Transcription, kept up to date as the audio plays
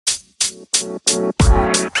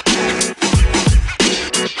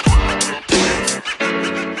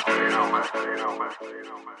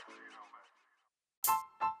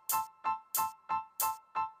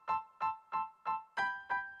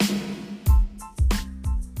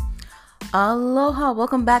Aloha,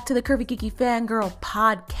 welcome back to the Curvy Geeky Fangirl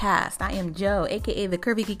podcast. I am Joe, aka the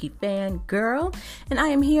Curvy Geeky Fangirl, and I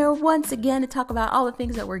am here once again to talk about all the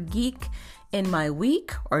things that were geek in my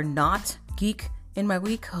week, or not geek in my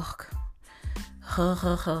week.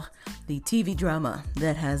 The TV drama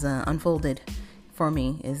that has unfolded for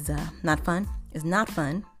me is not fun,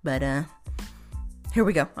 but here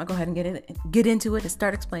we go. I'll go ahead and get into it and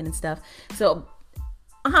start explaining stuff. So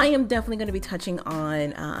I am definitely going to be touching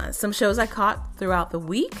on some shows I caught throughout the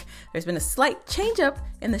week. There's been a slight change up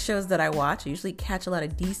in the shows that I watch. I usually catch a lot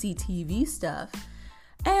of DC TV stuff.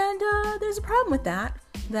 And there's a problem with that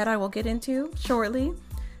I will get into shortly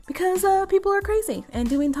because people are crazy and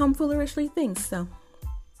doing tomfoolishly things. So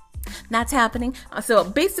that's happening. So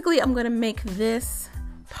basically, I'm going to make this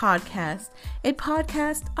podcast a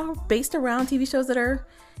podcast based around TV shows that are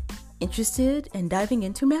interested in diving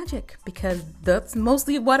into magic, because that's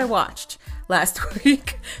mostly what I watched last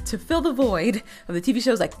week to fill the void of the TV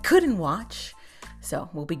shows I couldn't watch. So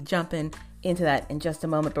we'll be jumping into that in just a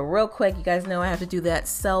moment. But real quick, you guys know I have to do that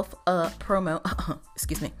self promo.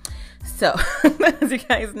 Excuse me. So, as you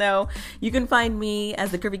guys know, you can find me as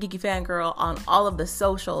the Curvy Geeky Fangirl on all of the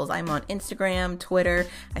socials. I'm on Instagram, Twitter.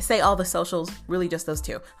 I say all the socials, really just those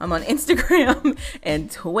two. I'm on Instagram and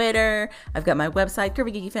Twitter. I've got my website,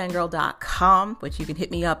 curvygeekyfangirl.com, which you can hit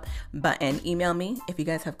me up and email me if you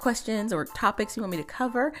guys have questions or topics you want me to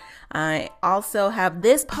cover. I also have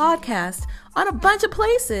this podcast on a bunch of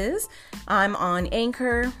places. I'm on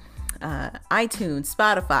Anchor, iTunes,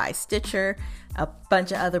 Spotify, Stitcher, a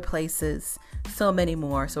bunch of other places, so many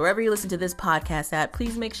more. So wherever you listen to this podcast at,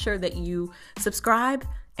 please make sure that you subscribe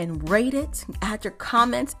and rate it, add your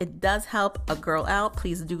comments. It does help a girl out.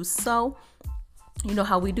 Please do so. You know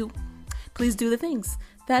how we do. Please do the things.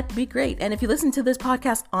 That'd be great. And if you listen to this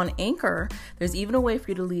podcast on Anchor, there's even a way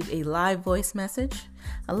for you to leave a live voice message,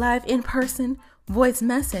 a live in-person voice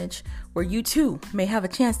message where you too may have a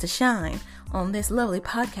chance to shine on this lovely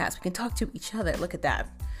podcast. We can talk to each other. Look at that.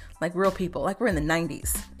 Like real people, like we're in the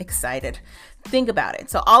 90s. Excited. Think about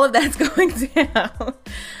it. So all of that's going down.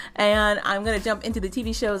 And I'm going to jump into the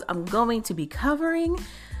TV shows I'm going to be covering.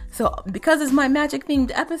 So because it's my magic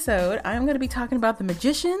themed episode, I'm going to be talking about The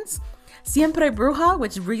Magicians, Siempre Bruja,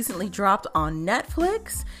 which recently dropped on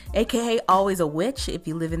Netflix, aka Always a Witch if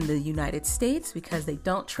you live in the United States, because they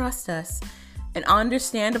don't trust us. And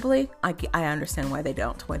understandably, I understand why they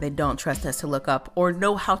don't trust us to look up or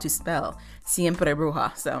know how to spell Siempre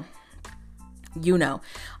Bruja. So, you know.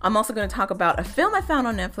 I'm also going to talk about a film I found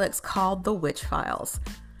on Netflix called The Witch Files.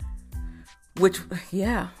 Which,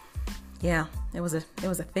 yeah, it was a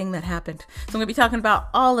thing that happened. So I'm going to be talking about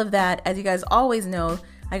all of that. As you guys always know,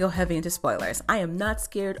 I go heavy into spoilers. I am not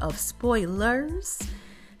scared of spoilers.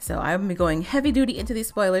 So I'm going heavy duty into these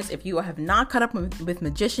spoilers. If you have not caught up with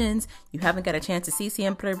Magicians, you haven't got a chance to see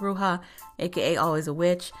Siempre Bruja, aka Always a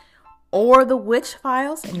Witch, or The Witch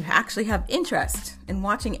Files, and you actually have interest in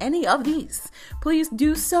watching any of these, please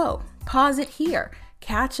do so. Pause it here,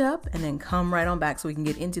 catch up, and then come right on back so we can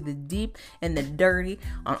get into the deep and the dirty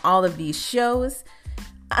on all of these shows.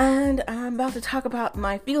 And I'm about to talk about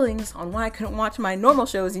my feelings on why I couldn't watch my normal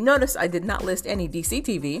shows. You notice I did not list any DC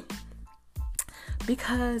TV.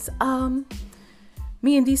 Because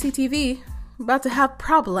me and DC TV are about to have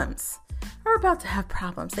problems.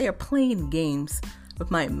 They are playing games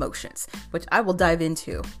with my emotions, which I will dive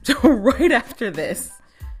into right after this.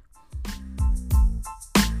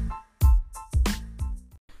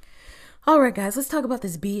 All right, guys, let's talk about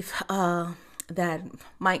this beef that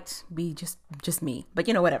might be just me, but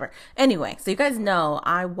whatever. Anyway, so you guys know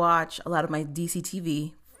I watch a lot of my DC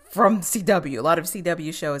TV from CW. A lot of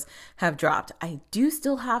CW shows have dropped. I do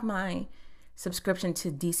still have my subscription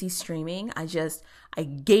to DC streaming. I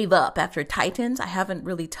gave up after Titans. I haven't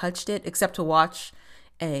really touched it except to watch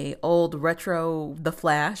a old retro The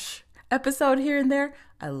Flash episode here and there.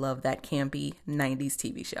 I love that campy 90s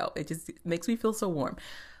TV show. It just makes me feel so warm.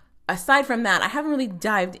 Aside from that, I haven't really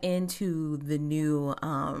dived into the new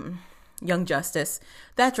Young Justice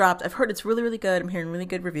that dropped. I've heard it's really, really good. I'm hearing really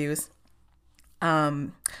good reviews.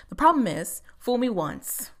 The problem is, fool me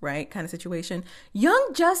once, right? Kind of situation. Young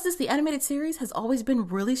Justice, the animated series, has always been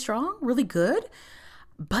really strong, really good.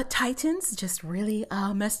 But Titans just really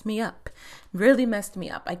messed me up. Really messed me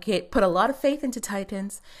up. I put a lot of faith into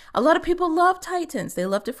Titans. A lot of people love Titans. They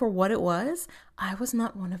loved it for what it was. I was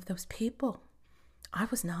not one of those people. I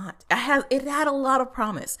was not. It had a lot of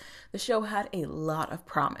promise. The show had a lot of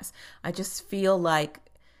promise. I just feel like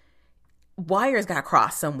wires got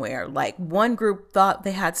crossed somewhere. Like one group thought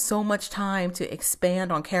they had so much time to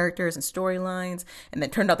expand on characters and storylines, and then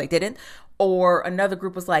it turned out they didn't. Or another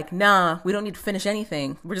group was like, nah, we don't need to finish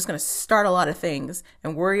anything. We're just going to start a lot of things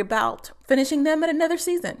and worry about finishing them at another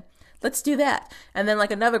season. Let's do that. And then like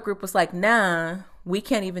another group was like, nah, we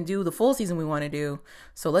can't even do the full season we want to do.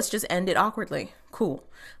 So let's just end it awkwardly. Cool.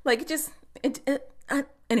 Like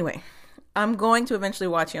anyway, I'm going to eventually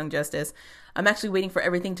watch Young Justice. I'm actually waiting for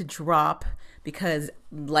everything to drop because,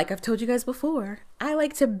 like I've told you guys before, I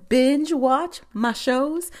like to binge watch my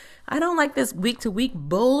shows. I don't like this week-to-week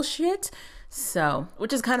bullshit. So,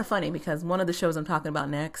 which is kind of funny because one of the shows I'm talking about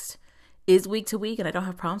next is week-to-week, and I don't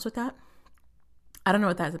have problems with that. I don't know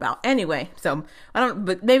what that's about. Anyway, so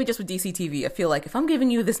but maybe just with DC TV, I feel like if I'm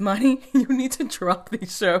giving you this money, you need to drop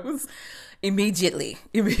these shows immediately.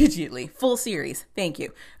 Full series. Thank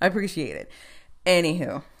you. I appreciate it.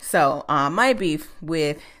 Anywho, so my beef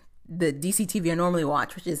with the DC TV I normally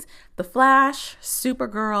watch, which is The Flash,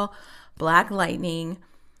 Supergirl, Black Lightning,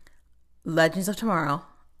 Legends of Tomorrow.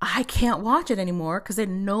 I can't watch it anymore because they're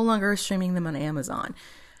no longer streaming them on Amazon.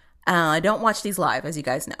 I don't watch these live, as you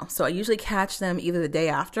guys know. So I usually catch them either the day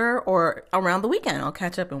after or around the weekend. I'll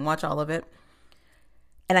catch up and watch all of it.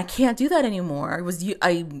 And I can't do that anymore.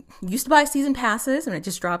 I used to buy season passes and I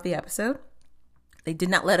just dropped the episode. They did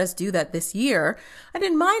not let us do that this year. I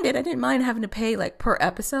didn't mind it. I didn't mind having to pay like per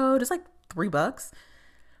episode. It's like $3.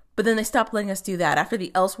 But then they stopped letting us do that. After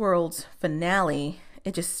the Elseworlds finale,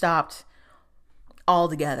 it just stopped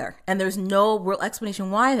altogether. And there's no real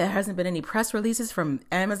explanation why. There hasn't been any press releases from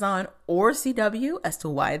Amazon or CW as to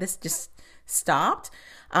why this just stopped.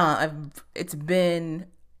 It's been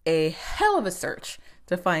a hell of a search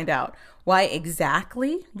to find out why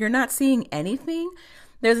exactly you're not seeing anything.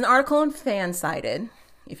 There's an article on Fansided,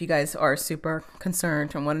 if you guys are super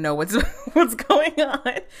concerned and want to know what's going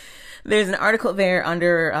on. There's an article there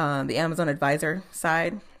under the Amazon Advisor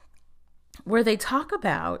side where they talk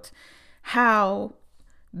about how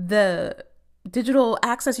the digital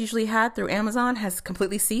access usually had through Amazon has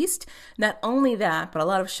completely ceased. Not only that, but a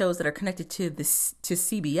lot of shows that are connected to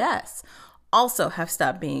CBS also have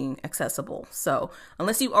stopped being accessible. So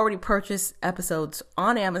unless you already purchased episodes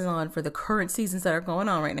on Amazon for the current seasons that are going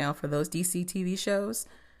on right now for those DC TV shows,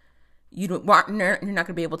 you're not going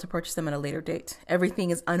to be able to purchase them at a later date. Everything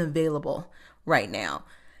is unavailable right now.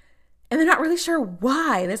 And they're not really sure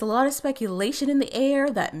why. There's a lot of speculation in the air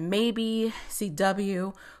that maybe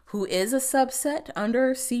CW, who is a subset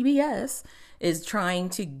under CBS, is trying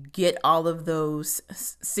to get all of those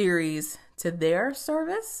series to their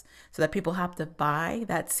service so that people have to buy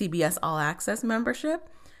that CBS All Access membership.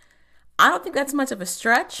 I don't think that's much of a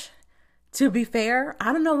stretch. To be fair,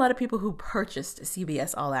 I don't know a lot of people who purchased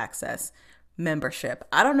CBS All Access membership.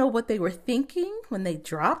 I don't know what they were thinking when they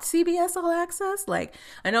dropped CBS All Access. Like,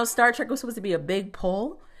 I know Star Trek was supposed to be a big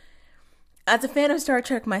pull. As a fan of Star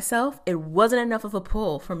Trek myself, it wasn't enough of a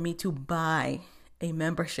pull for me to buy a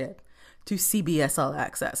membership to CBS All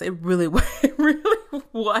Access. It really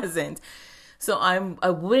wasn't. So I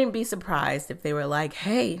wouldn't be surprised if they were like,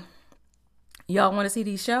 hey, y'all want to see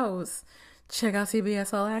these shows? Check out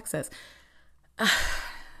CBS All Access.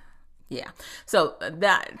 Yeah. So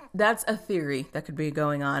that's a theory that could be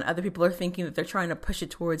going on. Other people are thinking that they're trying to push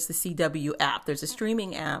it towards the CW app. There's a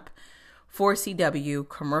streaming app for CW,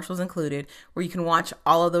 commercials included, where you can watch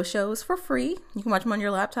all of those shows for free. You can watch them on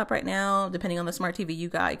your laptop right now, depending on the smart TV you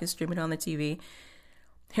got. You can stream it on the TV.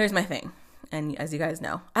 Here's my thing. And as you guys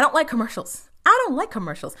know, I don't like commercials.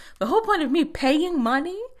 The whole point of me paying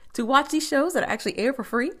money to watch these shows that actually air for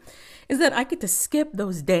free is that I get to skip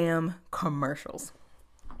those damn commercials.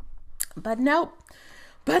 But nope.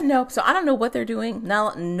 So I don't know what they're doing.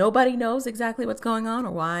 Now, nobody knows exactly what's going on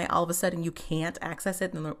or why all of a sudden you can't access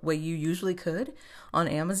it in the way you usually could on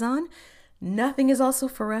Amazon. Nothing is also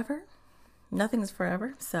forever. Nothing is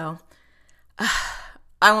forever. So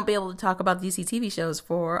I won't be able to talk about DC TV shows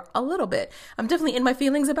for a little bit. I'm definitely in my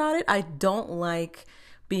feelings about it. I don't like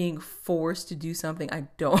being forced to do something I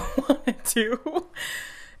don't want to do,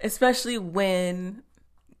 especially when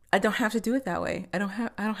I don't have to do it that way. I don't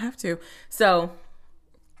have to. So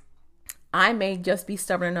I may just be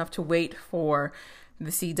stubborn enough to wait for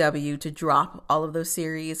the CW to drop all of those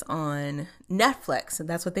series on Netflix. And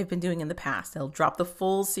that's what they've been doing in the past. They'll drop the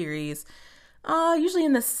full series usually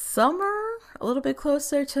in the summer, a little bit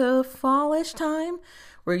closer to fallish time,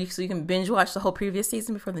 so you can binge watch the whole previous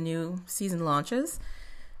season before the new season launches.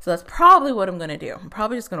 So that's probably what I'm going to do. I'm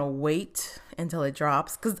probably just going to wait until it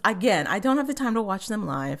drops. Because again, I don't have the time to watch them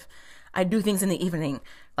live. I do things in the evening,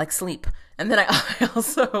 like sleep. And then I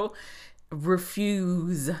also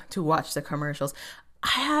refuse to watch the commercials.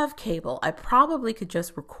 I have cable. I probably could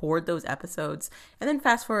just record those episodes and then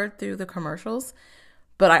fast forward through the commercials.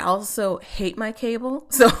 But I also hate my cable.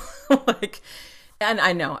 So like, and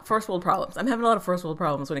I know, first world problems. I'm having a lot of first world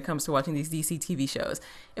problems when it comes to watching these DC TV shows.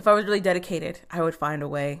 If I was really dedicated, I would find a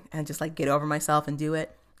way and just like get over myself and do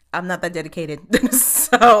it. I'm not that dedicated.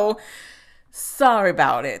 So sorry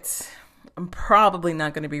about it. I'm probably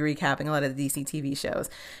not going to be recapping a lot of the DC TV shows.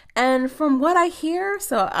 And from what I hear,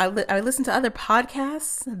 so I listen to other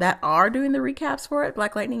podcasts that are doing the recaps for it,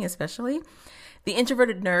 Black Lightning especially. The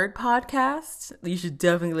Introverted Nerd podcast, you should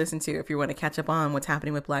definitely listen to if you want to catch up on what's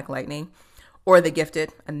happening with Black Lightning. Or The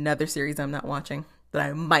Gifted, another series I'm not watching that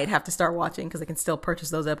I might have to start watching because I can still purchase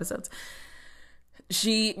those episodes.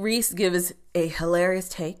 Reese gives a hilarious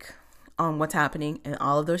take on what's happening in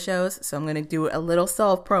all of those shows. So I'm going to do a little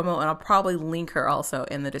self promo and I'll probably link her also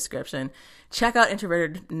in the description. Check out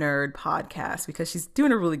Introverted Nerd podcast because she's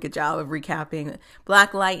doing a really good job of recapping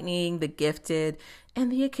Black Lightning, The Gifted,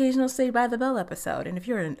 and the occasional Saved by the Bell episode. And if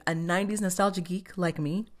you're a 90s nostalgia geek like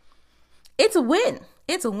me, it's a win.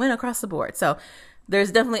 It's a win across the board. So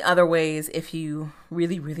there's definitely other ways if you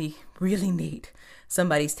really, really, really need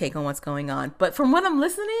somebody's take on what's going on. But from what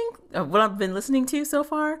what I've been listening to so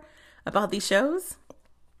far about these shows,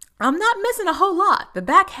 I'm not missing a whole lot. The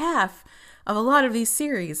back half of a lot of these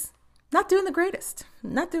series, not doing the greatest,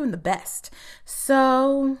 not doing the best.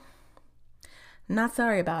 So not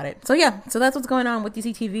sorry about it. So yeah, so that's what's going on with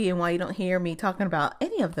DC TV and why you don't hear me talking about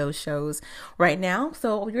any of those shows right now.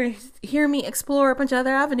 So you're going to hear me explore a bunch of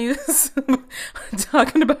other avenues,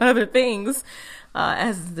 talking about other things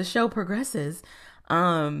as the show progresses.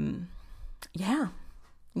 Yeah.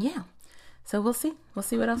 So we'll see. We'll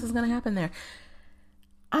see what else is going to happen there.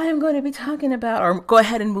 I am going to be talking about, or go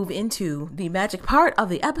ahead and move into the magic part of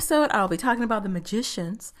the episode. I'll be talking about The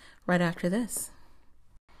Magicians right after this.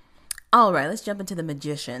 All right, let's jump into The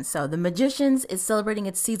Magicians. So The Magicians is celebrating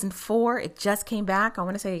its season 4. It just came back, I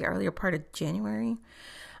want to say earlier part of January.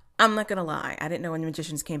 I'm not going to lie. I didn't know when The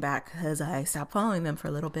Magicians came back because I stopped following them for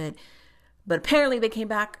a little bit. But apparently they came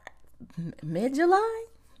back mid-July?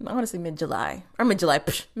 I want to say mid-July. Or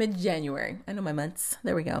mid-January. I know my months.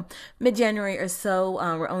 There we go. Mid-January or so.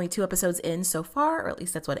 We're only 2 episodes in so far, or at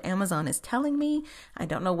least that's what Amazon is telling me. I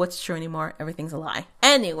don't know what's true anymore. Everything's a lie.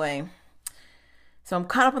 Anyway. So I'm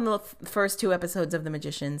caught up on the first 2 episodes of The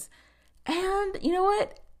Magicians. And you know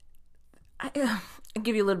what? I'll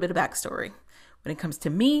give you a little bit of backstory when it comes to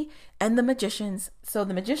me and The Magicians. So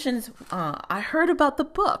The Magicians, I heard about the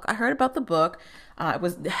book. I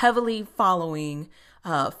was heavily following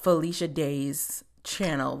Felicia Day's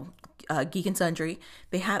channel, Geek and Sundry.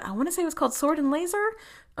 They had, I want to say it was called Sword and Laser.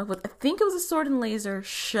 I think it was a Sword and Laser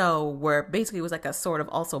show where basically it was like a sort of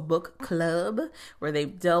also book club where they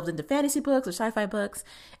delved into fantasy books or sci-fi books,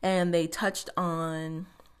 and they touched on,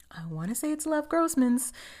 I want to say it's Lev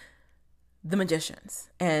Grossman's The Magicians.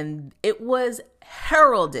 And it was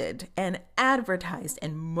heralded and advertised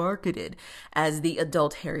and marketed as the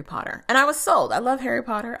adult Harry Potter. And I was sold. I love Harry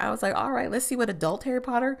Potter. I was like, all right, let's see what adult Harry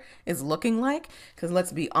Potter is looking like. Because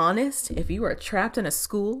let's be honest, if you are trapped in a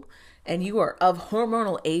school and you are of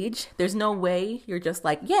hormonal age, there's no way you're just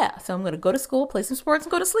like, yeah, so I'm going to go to school, play some sports,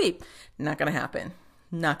 and go to sleep. Not going to happen.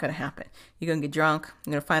 Not going to happen. You're going to get drunk.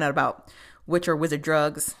 You're going to find out about witch or wizard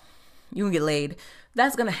drugs. You're going to get laid.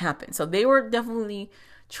 That's going to happen. So they were definitely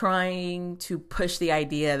trying to push the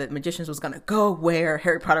idea that Magicians was going to go where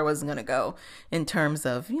Harry Potter wasn't going to go in terms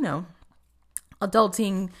of,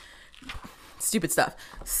 adulting, stupid stuff.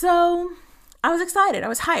 So I was excited. I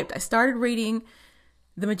was hyped. I started reading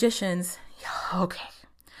The Magicians. Okay.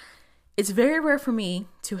 It's very rare for me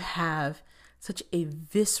to have such a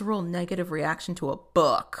visceral negative reaction to a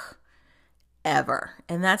book ever.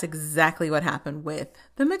 And that's exactly what happened with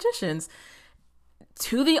The Magicians.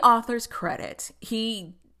 To the author's credit,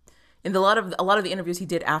 he, in a lot of the interviews he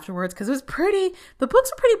did afterwards, because the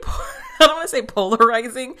books are pretty, I don't want to say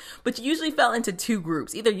polarizing, but you usually fell into 2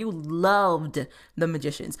 groups. Either you loved The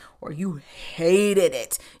Magicians or you hated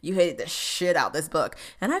it. You hated the shit out this book.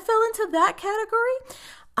 And I fell into that category.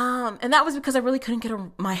 And that was because I really couldn't get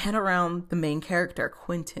my head around the main character,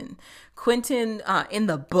 Quentin. Quentin, in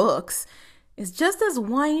the books, is just as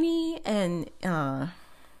whiny and,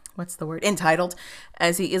 entitled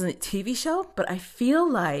as he is in the TV show. But I feel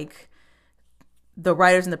like the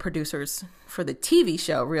writers and the producers for the TV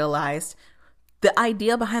show realized the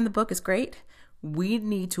idea behind the book is great. We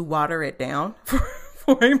need to water it down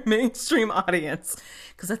for a mainstream audience,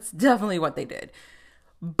 because that's definitely what they did.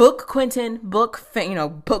 Book Quentin, book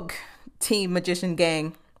team magician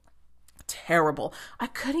gang terrible. I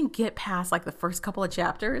couldn't get past like the first couple of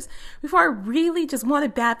chapters before I really just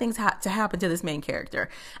wanted bad things to happen to this main character.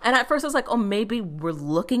 And at first I was like, oh, maybe we're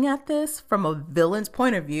looking at this from a villain's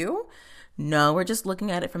point of view. No, we're just looking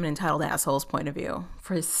at it from an entitled asshole's point of view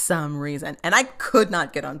for some reason. And I could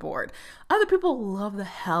not get on board. Other people love the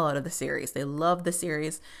hell out of the series. They love the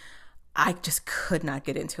series. I just could not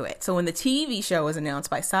get into it. So when the TV show was announced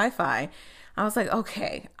by Sci-Fi, I was like,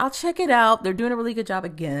 okay, I'll check it out. They're doing a really good job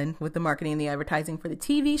again with the marketing and the advertising for the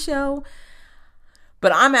TV show.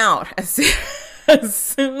 But I'm out. As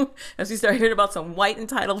soon as we start hearing about some white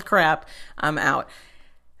entitled crap, I'm out.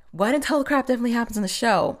 White entitled crap definitely happens in the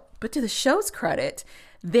show. But to the show's credit,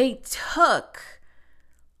 they took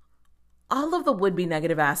all of the would-be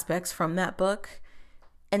negative aspects from that book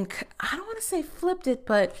and I don't want to say flipped it,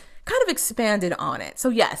 but kind of expanded on it. So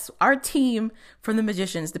yes, our team from The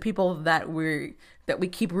Magicians, the people that we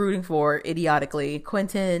keep rooting for idiotically,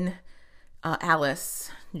 Quentin,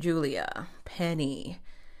 Alice, Julia, Penny,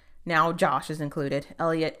 now Josh is included,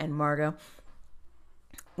 Elliot and Margot.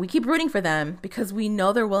 We keep rooting for them because we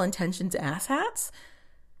know they're well-intentioned asshats.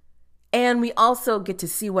 And we also get to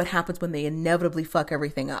see what happens when they inevitably fuck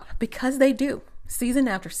everything up. Because they do. Season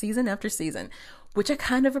after season after season. Which I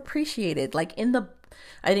kind of appreciated. Like I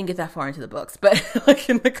didn't get that far into the books. But like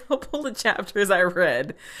in the couple of chapters I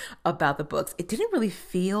read about the books, it didn't really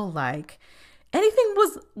feel like anything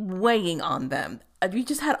was weighing on them. We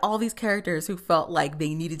just had all these characters who felt like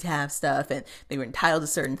they needed to have stuff. And they were entitled to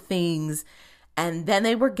certain things. And then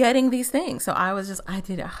they were getting these things. So I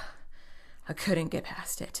couldn't get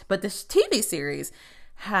past it. But this TV series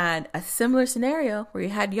had a similar scenario where you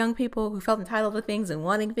had young people who felt entitled to things and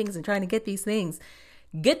wanting things and trying to get these things,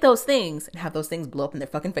 get those things and have those things blow up in their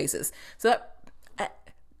fucking faces. So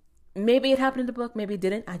maybe it happened in the book, maybe it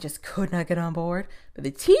didn't. I just could not get on board. But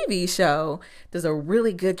the TV show does a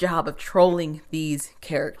really good job of trolling these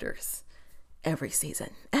characters every season.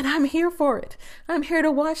 And I'm here for it. I'm here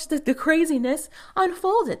to watch the craziness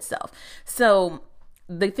unfold itself. So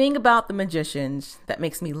the thing about The Magicians that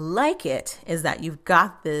makes me like it is that you've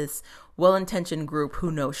got this well-intentioned group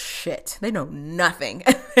who know shit. They know nothing.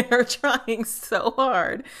 They're trying so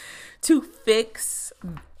hard to fix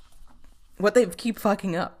what they keep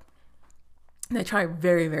fucking up. They try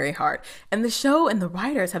very, very hard. And the show and the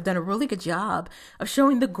writers have done a really good job of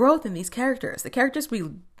showing the growth in these characters. The characters we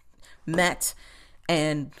met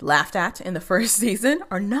and laughed at in the first season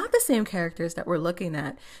are not the same characters that we're looking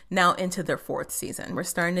at now into their fourth season. We're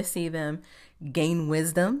starting to see them gain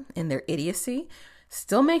wisdom in their idiocy,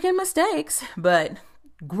 still making mistakes, but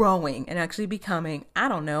growing and actually becoming, I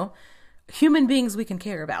don't know, human beings we can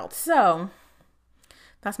care about. So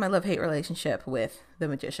that's my love-hate relationship with The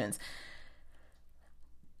Magicians.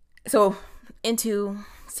 So into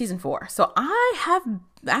season 4. So I have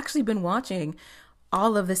actually been watching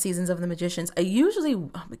all of the seasons of The Magicians. I usually,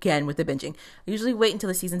 again with the binging, I usually wait until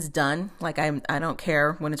the season's done. Like I don't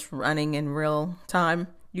care when it's running in real time.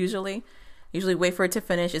 Usually wait for it to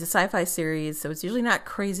finish. It's a sci-fi series, so it's usually not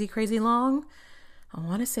crazy long. I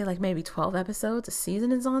want to say like maybe 12 episodes a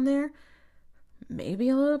season is on there. Maybe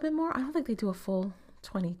a little bit more. I don't think they do a full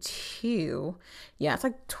 22. Yeah, it's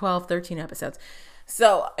like 12, 13 episodes.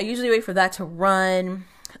 So I usually wait for that to run.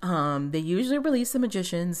 They usually release The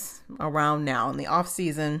Magicians around now in the off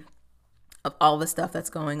season of all the stuff that's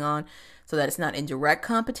going on so that it's not in direct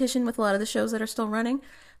competition with a lot of the shows that are still running.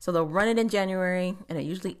 So they'll run it in January and it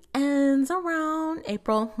usually ends around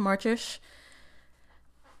April, Marchish.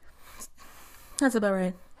 That's about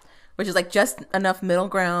right. Which is like just enough middle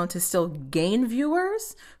ground to still gain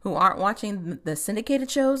viewers who aren't watching the syndicated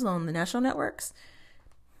shows on the national networks.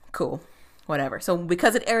 Cool. Whatever. So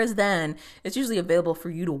because it airs then, it's usually available for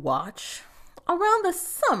you to watch around the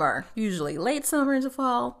summer, usually late summer into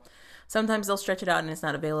fall. Sometimes they'll stretch it out and it's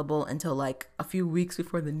not available until like a few weeks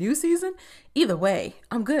before the new season. Either way,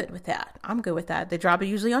 I'm good with that. They drop it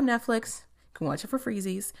usually on Netflix. You can watch it for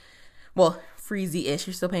freezies. Well, freezy-ish.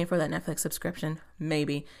 You're still paying for that Netflix subscription.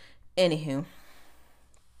 Maybe. Anywho.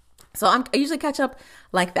 So I usually catch up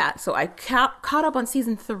like that. So I caught up on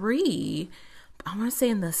season 3. I want to say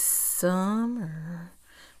in the summer,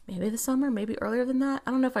 maybe earlier than that.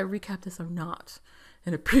 I don't know if I recapped this or not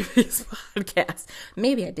in a previous podcast.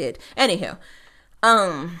 Maybe I did. Anywho,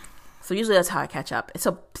 so usually that's how I catch up.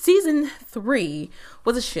 So season 3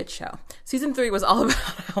 was a shit show. Season 3 was all about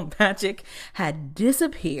how Magic had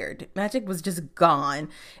disappeared. Magic was just gone,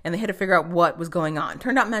 and they had to figure out what was going on.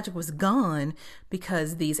 Turned out Magic was gone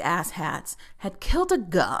because these asshats had killed a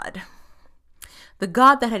god. The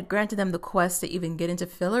god that had granted them the quest to even get into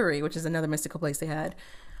Fillory, which is another mystical place they had,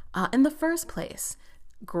 in the first place.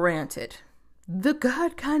 Granted, the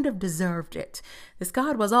god kind of deserved it. This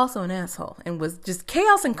god was also an asshole and was just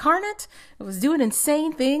chaos incarnate. It was doing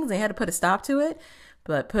insane things. They had to put a stop to it,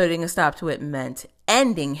 but putting a stop to it meant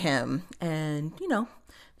ending him. And,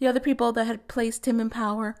 the other people that had placed him in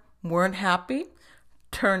power weren't happy,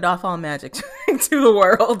 turned off all magic to the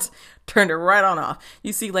world, turned it right on off.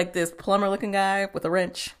 You see like this plumber looking guy with a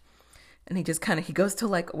wrench, and he goes to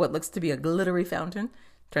like what looks to be a glittery fountain,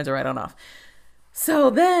 turns it right on off. So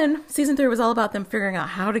then season 3 was all about them figuring out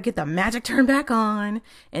how to get the magic turned back on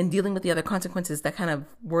and dealing with the other consequences that kind of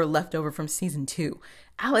were left over from season 2.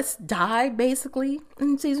 Alice died basically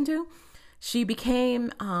in season 2. She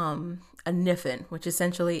became a Niffin, which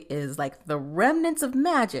essentially is like the remnants of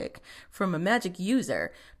magic from a magic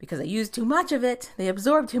user because they used too much of it, they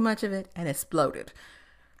absorbed too much of it, and exploded.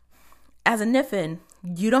 As a Niffin,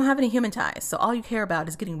 you don't have any human ties, so all you care about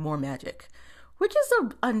is getting more magic, which is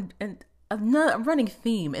a running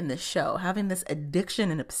theme in this show, having this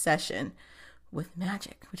addiction and obsession with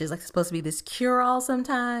magic, which is like supposed to be this cure-all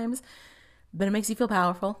sometimes, but it makes you feel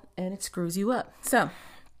powerful and it screws you up. So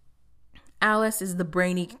Alice is the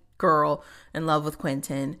brainy girl in love with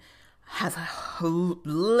Quentin, has a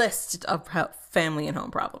list of family and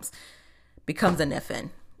home problems, becomes a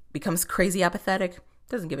Niffin, becomes crazy apathetic,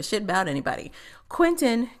 doesn't give a shit about anybody.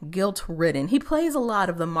 Quentin, guilt-ridden. He plays a lot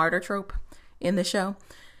of the martyr trope in the show.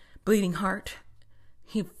 Bleeding heart.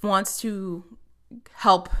 He wants to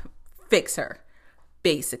help fix her,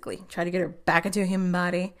 basically. Try to get her back into a human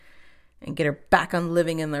body and get her back on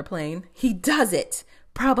living in their plane. He does it.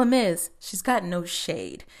 Problem is, she's got no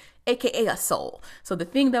shade, aka a soul. So the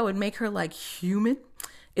thing that would make her like human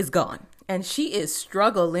is gone. And she is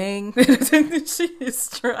struggling. She is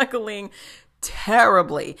struggling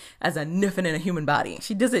terribly as a Niffin in a human body.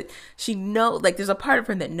 She does it. She there's a part of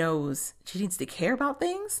her that knows she needs to care about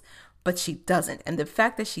things, but she doesn't. And the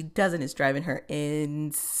fact that she doesn't is driving her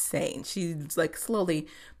insane. She's like slowly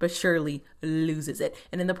but surely loses it.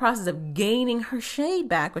 And in the process of gaining her shade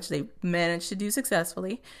back, which they managed to do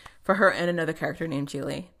successfully for her and another character named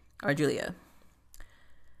Julia,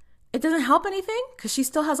 it doesn't help anything because she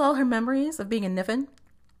still has all her memories of being a Niffin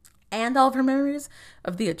and all of her memories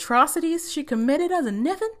of the atrocities she committed as a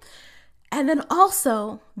Niffin. And then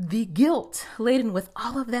also the guilt laden with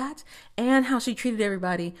all of that and how she treated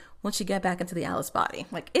everybody when she got back into the Alice body.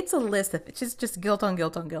 Like, it's a list of it's just guilt on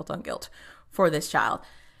guilt on guilt on guilt for this child.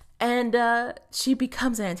 And she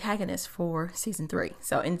becomes an antagonist for season 3.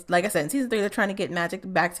 So, like I said, in season 3, they're trying to get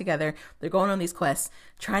magic back together. They're going on these quests,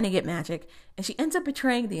 trying to get magic. And she ends up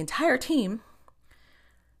betraying the entire team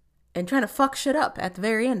and trying to fuck shit up at the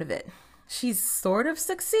very end of it. She sort of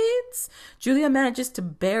succeeds. Julia manages to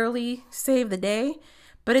barely save the day,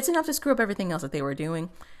 but it's enough to screw up everything else that they were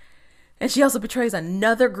doing. And she also betrays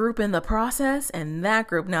another group in the process, and that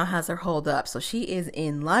group now has her holed up. So she is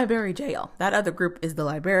in library jail. That other group is the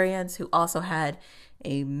librarians, who also had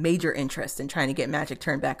a major interest in trying to get magic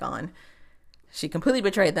turned back on. She completely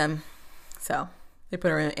betrayed them, so they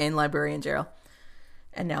put her in librarian jail.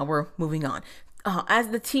 And now we're moving on. As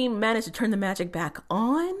the team managed to turn the magic back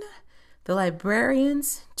on, the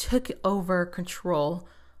librarians took over control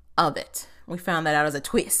of it. We found that out as a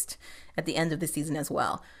twist at the end of the season as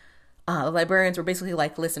well. The librarians were basically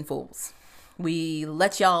like, listen, fools, we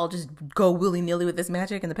let y'all just go willy-nilly with this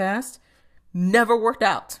magic in the past. Never worked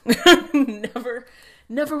out.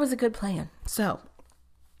 Never was a good plan. So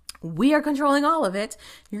we are controlling all of it.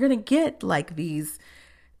 You're going to get like these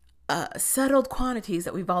settled quantities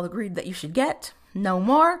that we've all agreed that you should get. No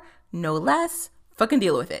more, no less. Fucking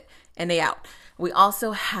deal with it. And they out. We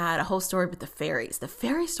also had a whole story with the fairies. The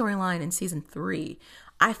fairy storyline in season 3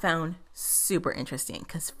 I found super interesting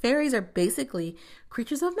because fairies are basically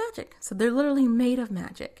creatures of magic. So they're literally made of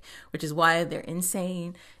magic, which is why they're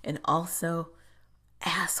insane and also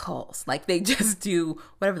assholes. Like, they just do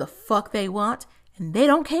whatever the fuck they want and they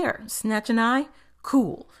don't care. Snatch an eye?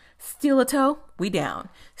 Cool. Steal a toe? We down.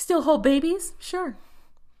 Still hold babies? Sure,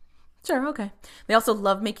 okay. They also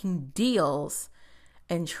love making deals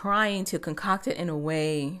and trying to concoct it in a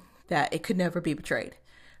way that it could never be betrayed.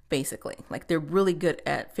 Basically, like, they're really good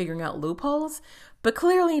at figuring out loopholes, but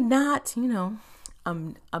clearly not,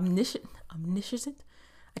 omniscient.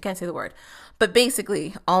 I can't say the word, but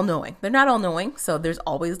basically all knowing. They're not all knowing. So there's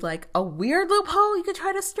always like a weird loophole you could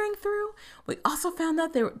try to string through. We also found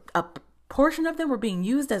out a portion of them were being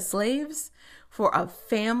used as slaves for a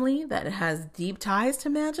family that has deep ties to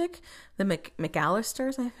magic. The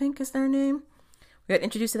McAllisters, I think is their name. We got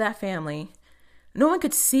introduced to that family. No one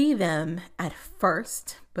could see them at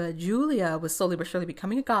first, but Julia was slowly but surely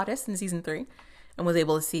becoming a goddess in season 3 and was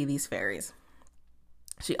able to see these fairies.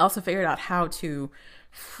 She also figured out how to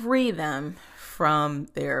free them from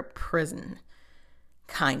their prison,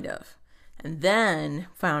 kind of. And then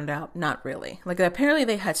found out, not really. Like, apparently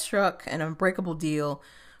they had struck an unbreakable deal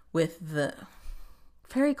with the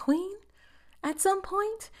Fairy Queen at some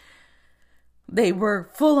point. They were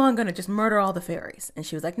full on going to just murder all the fairies. And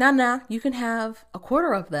she was like, nah, you can have a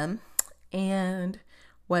quarter of them and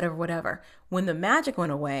whatever. When the magic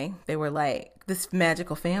went away, they were like, this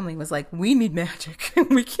magical family was like, we need magic.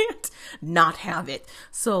 We can't not have it.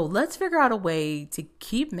 So let's figure out a way to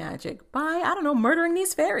keep magic by, I don't know, murdering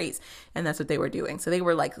these fairies. And that's what they were doing. So they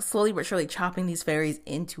were like slowly but surely chopping these fairies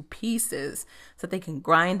into pieces so that they can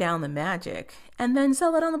grind down the magic and then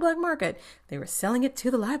sell it on the black market. They were selling it to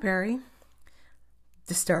the library.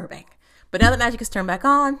 Disturbing. But now that magic is turned back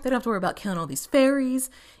on, they don't have to worry about killing all these fairies,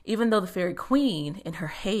 even though the Fairy Queen, in her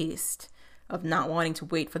haste of not wanting to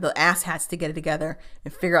wait for the asshats to get it together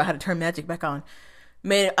and figure out how to turn magic back on,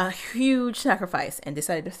 made a huge sacrifice and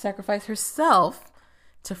decided to sacrifice herself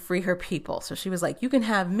to free her people. So she was like, you can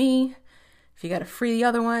have me if you got to free the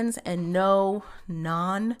other ones, and no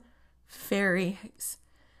non-fairies.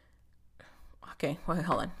 Okay, wait,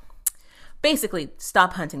 hold on. Basically,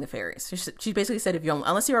 stop hunting the fairies. She basically said,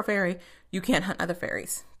 unless you're a fairy, you can't hunt other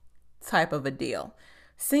fairies. Type of a deal.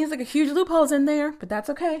 Seems like a huge loophole's in there, but that's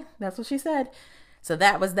okay. That's what she said. So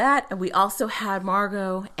that was that. And we also had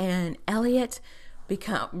Margot and Elliot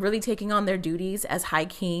really taking on their duties as High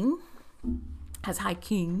Kings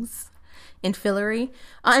in Fillory,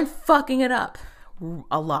 and fucking it up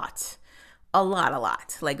a lot.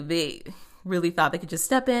 Like, they really thought they could just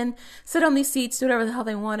step in, sit on these seats, do whatever the hell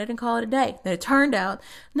they wanted, and call it a day. Then it turned out,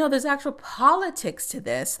 no, there's actual politics to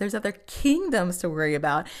this. There's other kingdoms to worry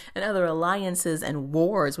about and other alliances and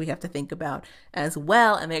wars we have to think about as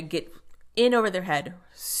well. And they get in over their head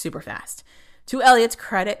super fast. To Elliot's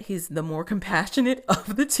credit, he's the more compassionate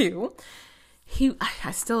of the two. I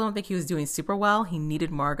still don't think he was doing super well. He needed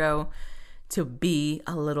Margot to be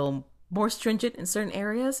a little more stringent in certain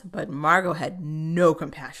areas, but Margot had no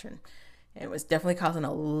compassion. It was definitely causing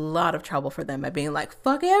a lot of trouble for them by being like,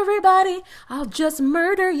 fuck everybody, I'll just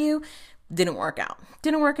murder you. Didn't work out.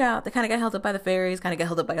 They kind of got held up by the fairies, kind of got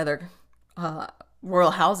held up by other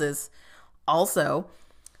royal houses also.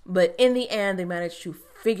 But in the end, they managed to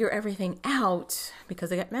figure everything out because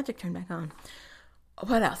they got magic turned back on.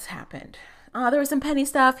 What else happened? There was some Penny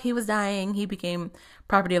stuff. He was dying. He became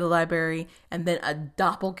property of the library. And then a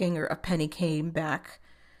doppelganger of Penny came back.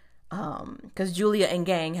 Because Julia and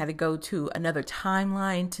gang had to go to another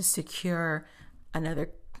timeline to secure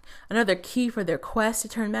another key for their quest to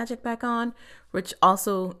turn magic back on, which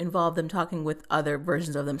also involved them talking with other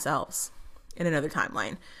versions of themselves in another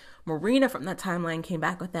timeline. Marina from that timeline came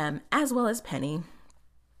back with them, as well as Penny.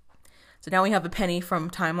 So now we have a Penny from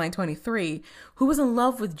timeline 23 who was in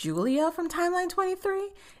love with Julia from timeline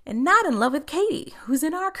 23 and not in love with Katie, who's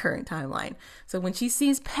in our current timeline. So when she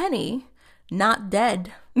sees Penny not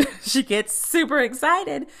dead, she gets super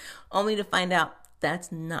excited, only to find out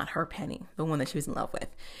that's not her Penny, the one that she was in love with.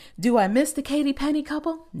 Do I miss the Katie Penny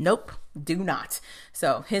couple? Nope, do not.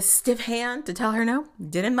 So his stiff hand to tell her no,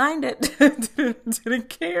 didn't mind it. didn't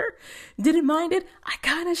care, didn't mind it. I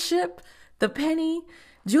kind of ship the Penny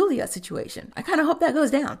Julia situation. I kind of hope that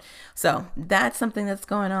goes down. So that's something that's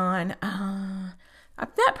going on.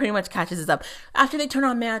 That pretty much catches us up. After they turn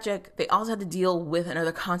on magic, they also had to deal with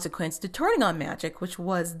another consequence to turning on magic, which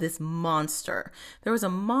was this monster. There was a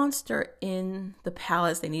monster in the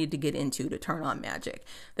palace they needed to get into to turn on magic.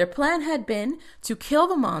 Their plan had been to kill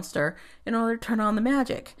the monster in order to turn on the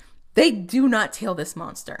magic. They do not kill this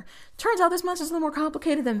monster. Turns out this monster is a little more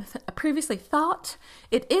complicated than previously thought.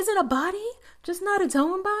 It isn't a body, just not its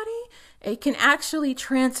own body. It can actually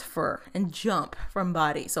transfer and jump from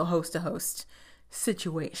body, so host to host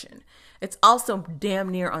situation. It's also damn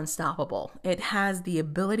near unstoppable. It has the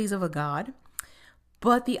abilities of a god,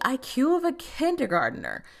 but the IQ of a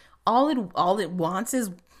kindergartner. All it wants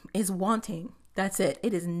is wanting. That's it.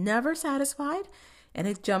 It is never satisfied, and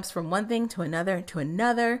it jumps from one thing to another to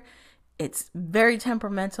another. It's very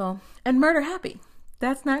temperamental and murder happy.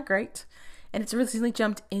 That's not great. And it's recently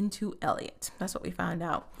jumped into Elliot. That's what we found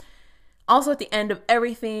out. Also, at the end of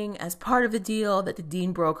everything, as part of the deal that the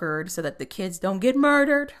dean brokered so that the kids don't get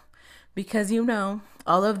murdered, because, you know,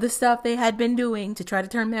 all of the stuff they had been doing to try to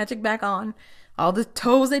turn magic back on, all the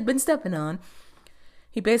toes they'd been stepping on,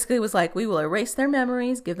 he basically was like, we will erase their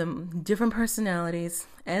memories, give them different personalities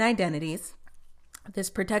and identities. This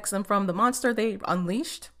protects them from the monster they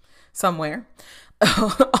unleashed somewhere.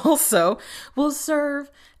 Also, will serve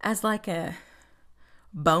as like a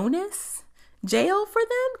bonus jail for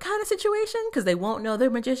them kind of situation, because they won't know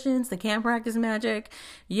they're magicians, they can't practice magic,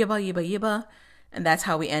 yibba yibba yibba. And that's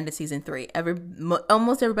how we ended season 3.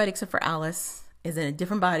 Almost everybody except for Alice is in a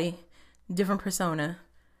different body, different persona.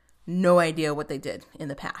 No idea what they did in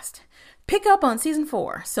the past. Pick up on season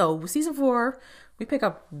 4. So season 4, we pick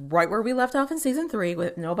up right where we left off in season 3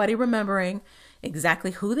 with nobody remembering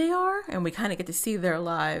exactly who they are. And we kind of get to see their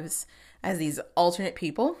lives as these alternate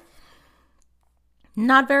people.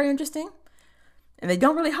 Not very interesting. And they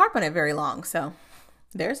don't really harp on it very long. So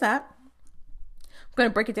there's that. I'm going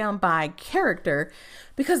to break it down by character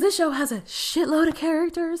because this show has a shitload of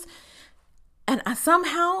characters. And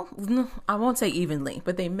somehow, I won't say evenly,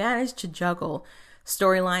 but they managed to juggle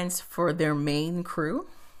storylines for their main crew.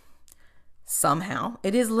 Somehow.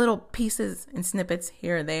 It is little pieces and snippets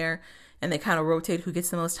here and there. And they kind of rotate who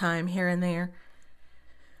gets the most time here and there.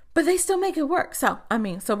 But they still make it work. So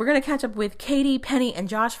we're going to catch up with Katie, Penny, and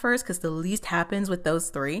Josh first because the least happens with those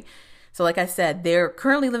 3. So like I said, they're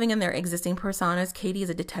currently living in their existing personas. Katie is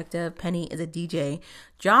a detective. Penny is a DJ.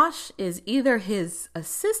 Josh is either his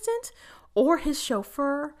assistant or his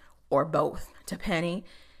chauffeur or both to Penny.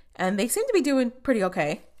 And they seem to be doing pretty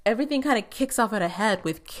okay. Everything kind of kicks off at a head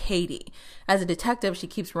with Katie. As a detective, she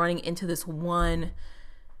keeps running into this one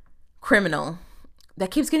criminal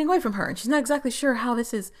that keeps getting away from her. And she's not exactly sure how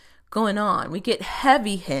this is going on. We get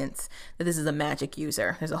heavy hints that this is a magic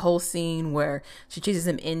user. There's a whole scene where she chases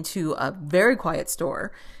him into a very quiet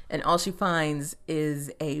store. And all she finds is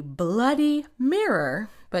a bloody mirror.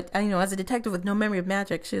 But, as a detective with no memory of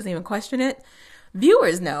magic, she doesn't even question it.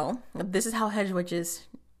 Viewers know this is how hedge witches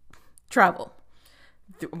travel.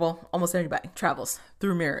 Well, almost anybody travels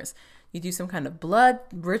through mirrors. You do some kind of blood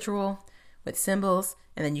ritual with symbols,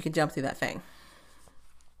 and then you can jump through that thing.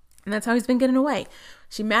 And that's how he's been getting away.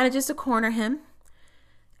 She manages to corner him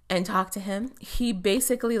and talk to him. He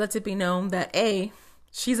basically lets it be known that A,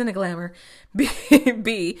 she's in a glamour.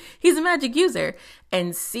 B, he's a magic user.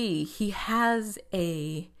 And C, he has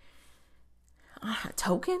a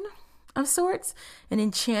token of sorts, an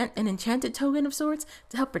enchanted token of sorts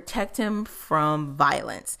to help protect him from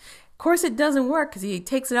violence. Of course, it doesn't work because he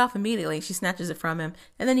takes it off immediately. She snatches it from him,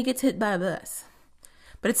 and then he gets hit by a bus.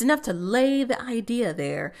 But it's enough to lay the idea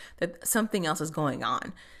there that something else is going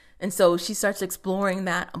on. And so she starts exploring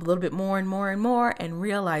that a little bit more and more and more and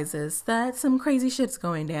realizes that some crazy shit's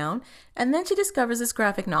going down. And then she discovers this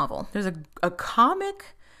graphic novel. There's a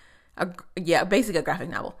comic, basically a graphic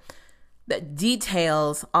novel that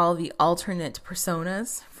details all the alternate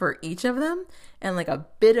personas for each of them and like a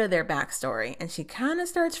bit of their backstory. And she kind of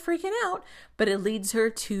starts freaking out, but it leads her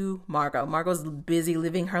to Margot. Margot's busy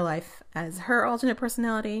living her life as her alternate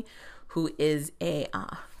personality, who is a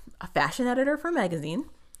fashion editor for a magazine.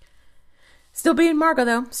 Still being Margot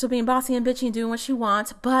though, still being bossy and bitchy and doing what she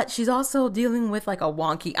wants, but she's also dealing with like a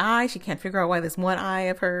wonky eye. She can't figure out why this one eye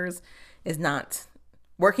of hers is not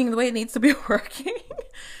working the way it needs to be working.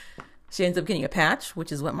 She ends up getting a patch,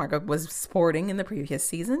 which is what Margot was sporting in the previous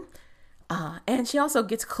season. And she also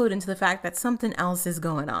gets clued into the fact that something else is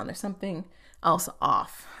going on. There's something else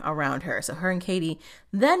off around her. So her and Katie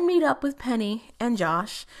then meet up with Penny and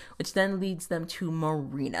Josh, which then leads them to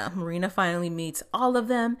Marina. Marina finally meets all of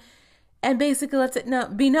them and basically lets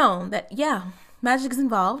it be known that, yeah, magic is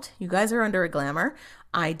involved. You guys are under a glamour.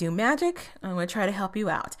 I do magic. I'm going to try to help you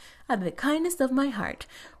out. Out of the kindness of my heart,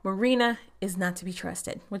 Marina is not to be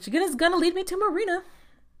trusted. Which again is going to lead me to Marina,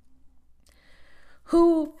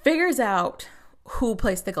 who figures out who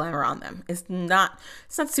placed the glamour on them. It's not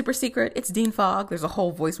super secret. It's Dean Fogg. There's a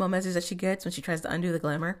whole voicemail message that she gets when she tries to undo the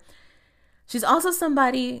glamour. She's also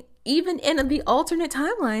somebody, even in the alternate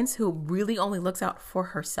timelines, who really only looks out for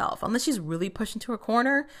herself. Unless she's really pushed into a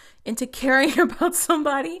corner into caring about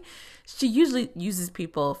somebody, she usually uses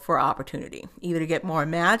people for opportunity. Either to get more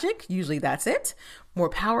magic, usually that's it, more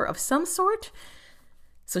power of some sort.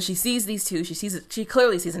 So she sees these two. She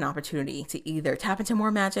clearly sees an opportunity to either tap into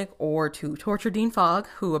more magic or to torture Dean Fogg,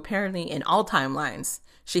 who apparently in all timelines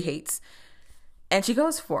she hates. And she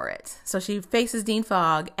goes for it. So she faces Dean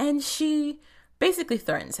Fogg and she basically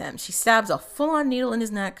threatens him. She stabs a full-on needle in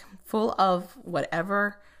his neck full of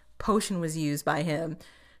whatever potion was used by him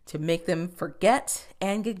to make them forget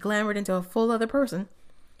and get glamored into a full other person.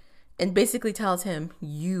 And basically tells him,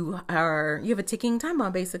 you have a ticking time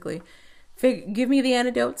bomb, basically. Give me the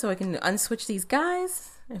antidote so I can unswitch these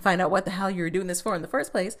guys and find out what the hell you were doing this for in the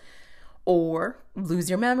first place. Or lose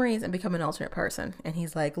your memories and become an alternate person. And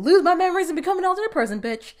he's like, lose my memories and become an alternate person,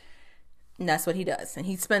 bitch. And that's what he does. And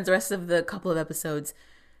he spends the rest of the couple of episodes,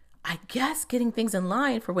 I guess, getting things in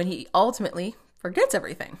line for when he ultimately forgets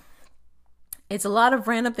everything. It's a lot of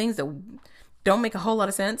random things that don't make a whole lot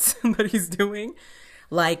of sense that he's doing.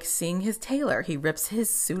 Like seeing his tailor. He rips his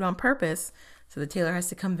suit on purpose, so the tailor has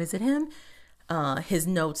to come visit him. his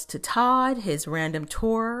notes to Todd, his random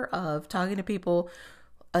tour of talking to people,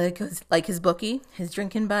 like his bookie, his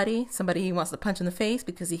drinking buddy, somebody he wants to punch in the face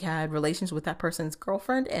because he had relations with that person's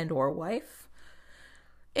girlfriend and or wife.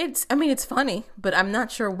 It's funny, but I'm not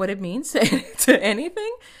sure what it means to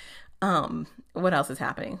anything. What else is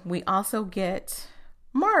happening? We also get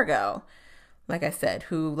Margot, like I said,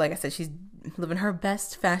 she's living her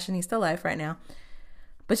best fashionista life right now.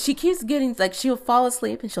 But she keeps getting, she'll fall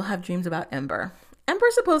asleep and she'll have dreams about Ember.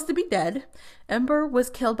 Ember's supposed to be dead. Ember was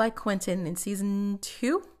killed by Quentin in season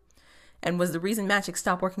 2 and was the reason magic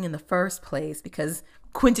stopped working in the first place because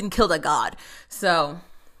Quentin killed a god. So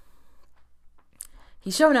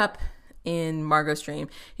he's shown up in Margot's dream.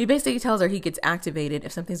 He basically tells her he gets activated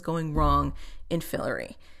if something's going wrong in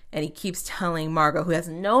Fillory. And he keeps telling Margot, who has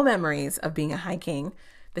no memories of being a High King,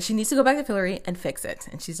 that she needs to go back to Fillory and fix it.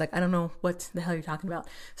 And she's like, I don't know what the hell you're talking about.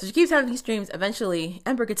 So she keeps having these dreams. Eventually,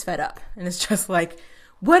 Ember gets fed up. And it's just like,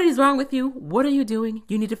 what is wrong with you? What are you doing?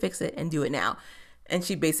 You need to fix it and do it now. And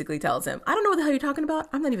she basically tells him, I don't know what the hell you're talking about.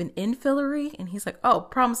 I'm not even in Fillory. And he's like, oh,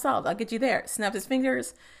 problem solved. I'll get you there. Snaps his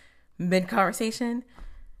fingers. Mid-conversation,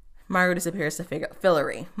 Margot disappears to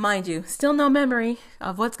Fillory. Mind you, still no memory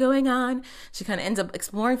of what's going on. She kind of ends up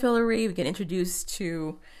exploring Fillory. We get introduced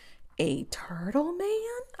to a turtle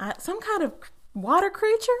man, some kind of water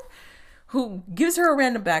creature, who gives her a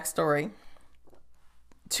random backstory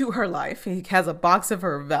to her life. He has a box of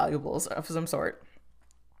her valuables of some sort.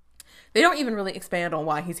 They don't even really expand on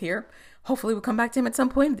why he's here. Hopefully we'll come back to him at some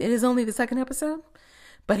point. It is only the second episode.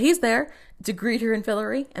 But he's there to greet her in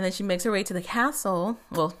Fillory, and then she makes her way to the castle.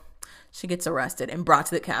 Well, she gets arrested and brought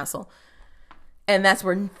to the castle. And that's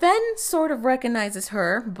where Fen sort of recognizes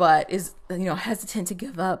her, but is, hesitant to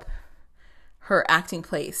give up her acting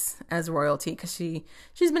place as royalty because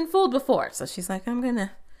she's been fooled before. So she's like, I'm going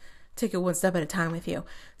to take it one step at a time with you.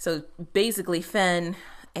 So basically Fen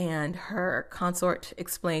and her consort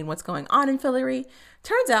explain what's going on in Fillory.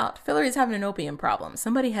 Turns out Fillory is having an opium problem.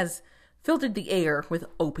 Somebody has filtered the air with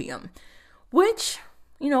opium, which,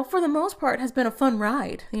 for the most part has been a fun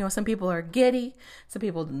ride. Some people are giddy. Some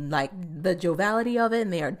people like the joviality of it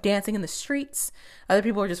and they are dancing in the streets. Other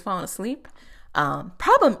people are just falling asleep.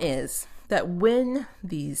 Problem is that when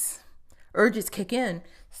these urges kick in,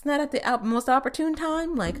 it's not at the most opportune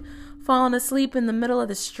time, like falling asleep in the middle of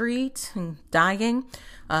the street and dying,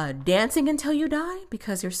 dancing until you die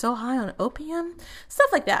because you're so high on opium,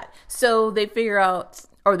 stuff like that. So they figure out,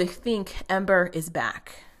 or they think Ember is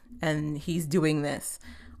back and he's doing this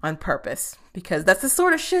on purpose because that's the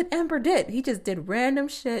sort of shit Ember did. He just did random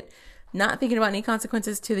shit, not thinking about any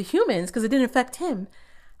consequences to the humans because it didn't affect him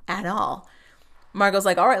at all. Margot's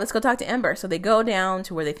like, all right, let's go talk to Ember. So they go down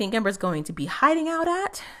to where they think Ember's going to be hiding out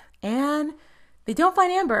at, and they don't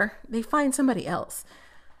find Ember. They find somebody else.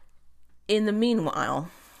 In the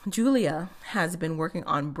meanwhile, Julia has been working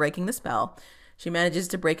on breaking the spell. She manages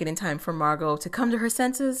to break it in time for Margot to come to her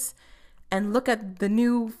senses and look at the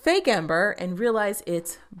new fake Ember and realize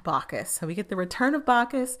it's Bacchus. So we get the return of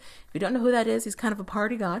Bacchus. If you don't know who that is, he's kind of a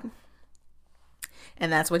party god.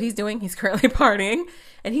 And that's what he's doing. He's currently partying.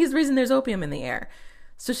 And he's the reason there's opium in the air.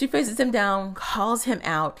 So she faces him down, calls him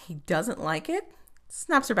out. He doesn't like it.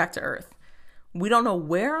 Snaps her back to Earth. We don't know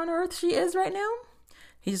where on Earth she is right now.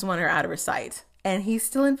 He just wanted her out of her sight. And he's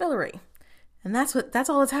still in Fillory. And that's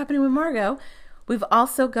all that's happening with Margot. We've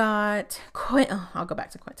also got I'll go back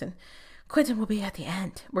to Quentin. Quentin will be at the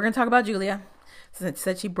end. We're going to talk about Julia. Since it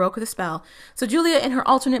said she broke the spell. So Julia in her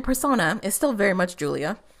alternate persona is still very much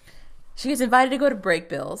Julia. She gets invited to go to break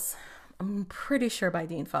bills. I'm pretty sure by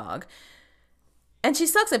Dean Fogg. And she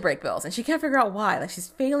sucks at break bills. And she can't figure out why. Like, she's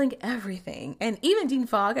failing everything. And even Dean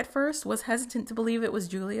Fogg at first was hesitant to believe it was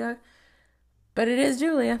Julia. But it is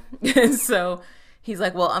Julia. So he's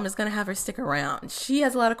like, well, I'm just going to have her stick around. She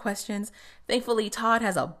has a lot of questions. Thankfully, Todd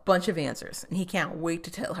has a bunch of answers. And he can't wait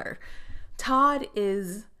to tell her. Todd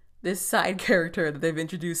is this side character that they've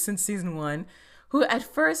introduced since season 1. Who at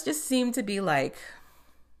first just seemed to be like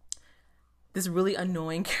this really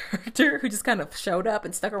annoying character who just kind of showed up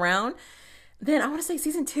and stuck around. Then I want to say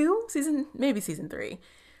season 2, maybe season 3.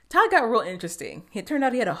 Todd got real interesting. It turned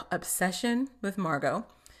out he had an obsession with Margot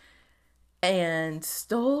and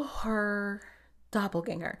stole her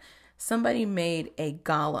doppelganger. Somebody made a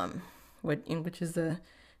golem, which is if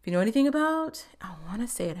you know anything about, I want to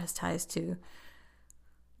say it has ties to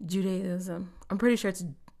Judaism. I'm pretty sure it's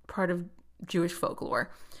part of Jewish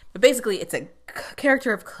folklore. But basically, it's a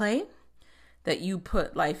character of clay that you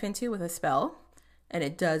put life into with a spell, and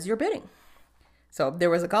it does your bidding. So there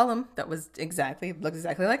was a golem that looked exactly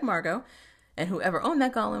like Margot, and whoever owned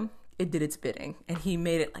that golem, it did its bidding, and he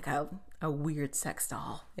made it like a weird sex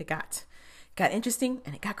doll. It got got interesting,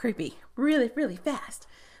 and it got creepy really, really fast.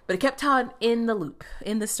 But it kept Todd in the loop,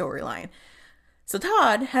 in the storyline. So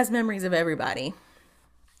Todd has memories of everybody.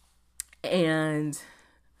 And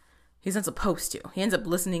he's not supposed to. He ends up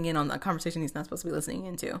listening in on a conversation he's not supposed to be listening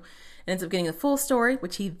into. And ends up getting the full story,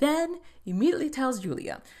 which he then immediately tells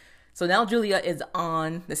Julia. So now Julia is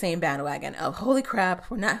on the same bandwagon of, holy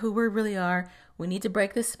crap, we're not who we really are. We need to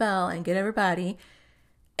break this spell and get everybody.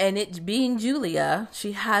 And it being Julia,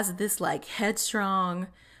 she has this like headstrong,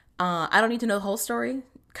 I don't need to know the whole story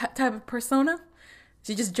type of persona.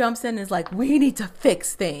 She just jumps in and is like, we need to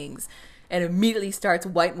fix things. And immediately starts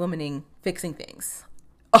white womaning fixing things.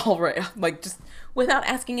 All right. Like just without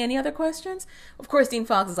asking any other questions. Of course, Dean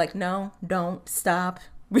Fox is like, no, don't stop.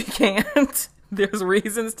 We can't. There's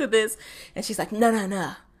reasons to this. And she's like,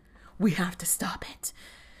 no. We have to stop it.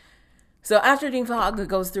 So after Dean Fogg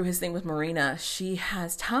goes through his thing with Marina, she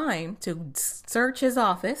has time to search his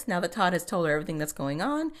office now that Todd has told her everything that's going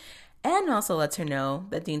on, and also lets her know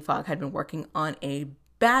that Dean Fogg had been working on a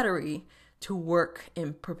battery to work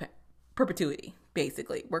in perpetuity,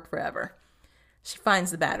 basically, work forever. She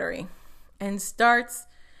finds the battery and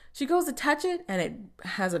she goes to touch it, and it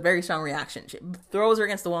has a very strong reaction. She throws her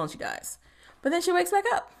against the wall and she dies. But then she wakes back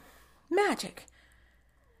up. Magic.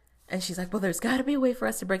 And she's like, well, there's got to be a way for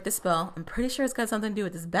us to break the spell. I'm pretty sure it's got something to do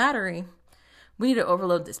with this battery. We need to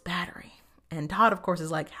overload this battery. And Todd, of course, is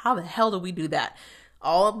like, how the hell do we do that?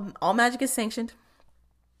 All magic is sanctioned.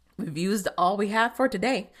 We've used all we have for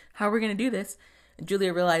today. How are we going to do this? And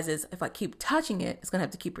Julia realizes if I keep touching it, it's going to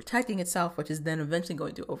have to keep protecting itself, which is then eventually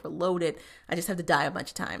going to overload it. I just have to die a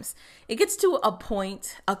bunch of times. It gets to a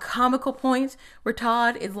point, a comical point, where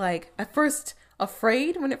Todd is like, at first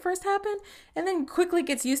afraid when it first happened, and then quickly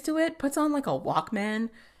gets used to it, puts on like a Walkman.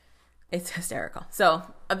 It's hysterical. So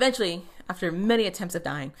eventually, after many attempts of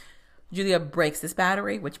dying, Julia breaks this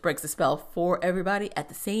battery, which breaks the spell for everybody at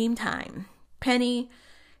the same time. Penny,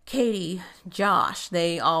 Katie, Josh,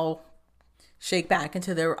 they all shake back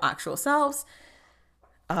into their actual selves.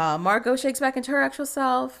 Margot shakes back into her actual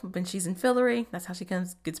self when she's in Fillory. That's how she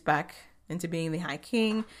gets back into being the High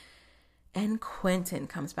King. And Quentin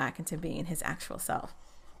comes back into being his actual self.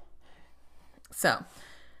 So,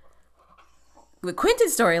 the Quentin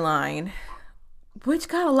storyline, which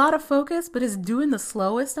got a lot of focus, but is doing the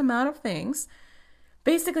slowest amount of things.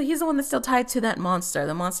 Basically, he's the one that's still tied to that monster.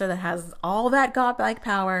 The monster that has all that godlike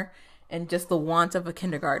power and just the want of a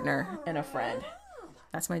kindergartner and a friend.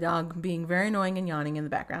 That's my dog being very annoying and yawning in the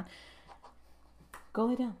background. Go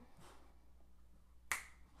lay down.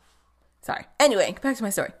 Sorry. Anyway, back to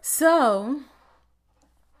my story. So,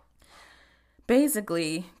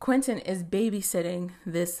 basically, Quentin is babysitting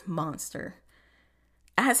this monster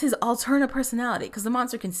as his alternate personality, because the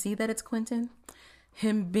monster can see that it's Quentin.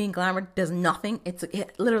 Him being glamour does nothing.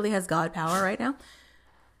 It literally has god power right now.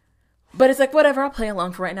 But it's like, whatever, I'll play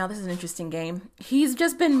along for right now. This is an interesting game. He's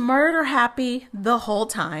just been murder happy the whole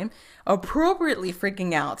time, appropriately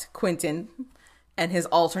freaking out Quentin and his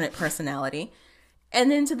alternate personality.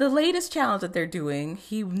 And then to the latest challenge that they're doing,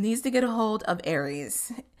 he needs to get a hold of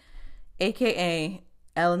Ares, aka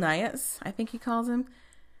Elanias, I think he calls him,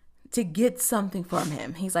 to get something from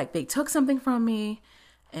him. He's like, they took something from me,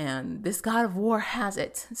 and this god of war has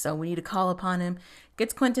it, so we need to call upon him.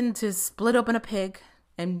 Gets Quentin to split open a pig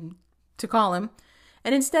and to call him.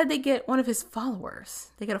 And instead they get one of his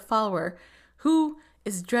followers. They get a follower who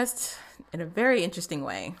is dressed in a very interesting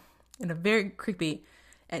way, in a very creepy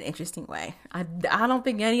and interesting way. I don't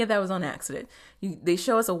think any of that was on accident. They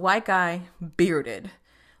show us a white guy, bearded,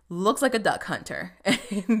 looks like a duck hunter,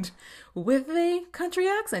 and with a country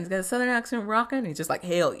accent. He's got a southern accent rocking, and he's just like,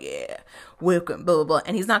 hell yeah, welcome, blah, blah, blah.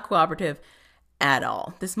 And he's not cooperative at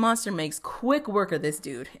all. This monster makes quick work of this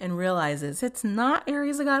dude and realizes it's not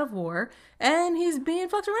Ares, the god of war, and he's being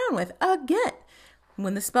fucked around with again.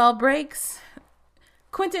 When the spell breaks,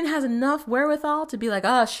 Quentin has enough wherewithal to be like,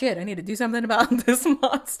 oh shit, I need to do something about this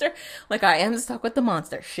monster. Like, I am stuck with the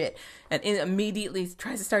monster, shit. And it immediately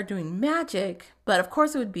tries to start doing magic, but of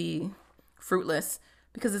course it would be fruitless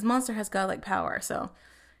because this monster has godlike power. So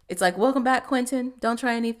it's like, welcome back, Quentin. Don't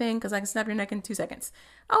try anything because I can snap your neck in 2 seconds.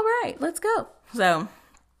 All right, let's go. So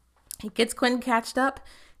he gets Quentin catched up.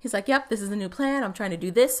 He's like, yep, this is the new plan. I'm trying to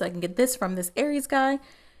do this so I can get this from this Ares guy.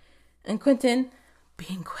 And Quentin,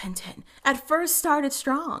 being Quentin, at first started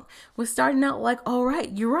strong, was starting out like, all right,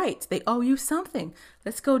 you're right. They owe you something.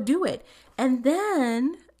 Let's go do it. And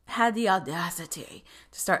then had the audacity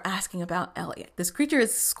to start asking about Elliot. This creature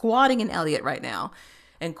is squatting in Elliot right now.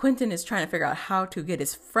 And Quentin is trying to figure out how to get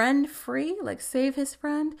his friend free, like save his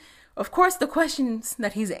friend. Of course, the questions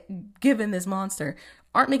that he's given this monster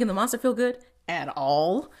aren't making the monster feel good at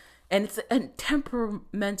all. And it's a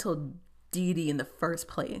temperamental deity in the first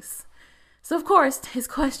place. So, of course, his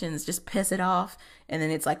questions just piss it off. And then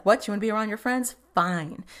it's like, what? You want to be around your friends?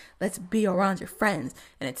 Fine. Let's be around your friends.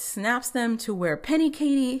 And it snaps them to where Penny,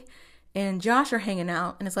 Katie, and Josh are hanging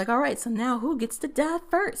out. And it's like, all right, so now who gets to die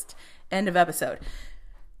first? End of episode.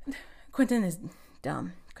 Quentin is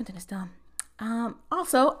dumb.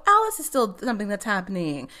 Also, Alice is still something that's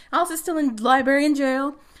happening. Alice is still in library in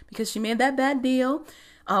jail because she made that bad deal.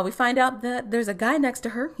 We find out that there's a guy next to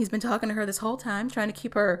her. He's been talking to her this whole time, trying to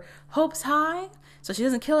keep her hopes high so she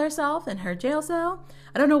doesn't kill herself in her jail cell.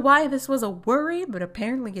 I don't know why this was a worry, but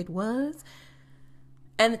apparently it was.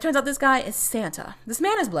 And it turns out this guy is Santa. This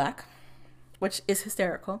man is black, which is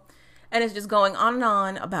hysterical. And it's just going on and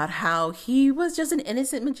on about how he was just an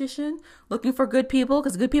innocent magician looking for good people,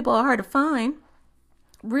 because good people are hard to find.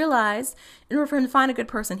 Realized in order for him to find a good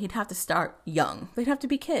person, he'd have to start young. They'd have to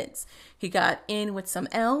be kids. He got in with some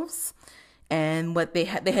elves, and what they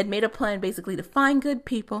had made a plan basically to find good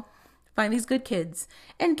people, find these good kids,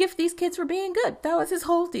 and gift these kids for being good. That was his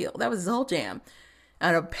whole deal. That was his whole jam.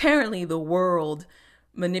 And apparently the world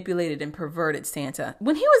manipulated and perverted Santa.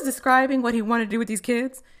 When he was describing what he wanted to do with these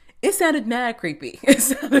kids, it sounded mad creepy. It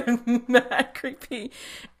sounded mad creepy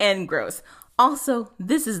and gross. Also,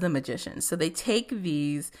 this is the magician. So they take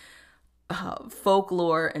these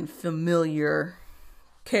folklore and familiar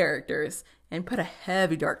characters and put a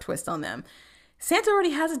heavy dark twist on them. Santa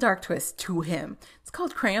already has a dark twist to him. It's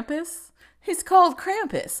called Krampus. He's called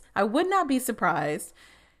Krampus. I would not be surprised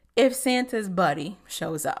if Santa's buddy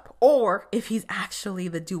shows up, or if he's actually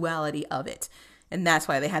the duality of it. And that's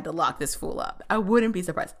why they had to lock this fool up. I wouldn't be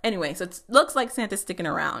surprised. Anyway, so it looks like Santa's sticking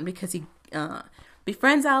around because he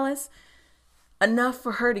befriends Alice enough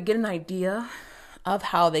for her to get an idea of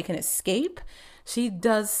how they can escape. She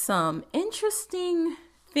does some interesting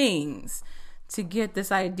things to get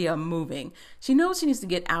this idea moving. She knows she needs to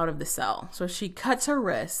get out of the cell. So she cuts her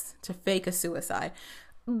wrist to fake a suicide.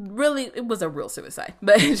 Really, it was a real suicide,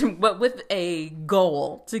 but with a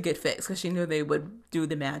goal to get fixed, because she knew they would do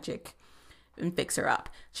the magic and fix her up.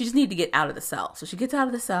 She just needed to get out of the cell. So she gets out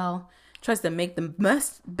of the cell, tries to make the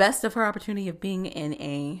best of her opportunity of being in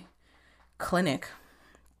a clinic,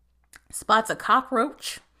 spots a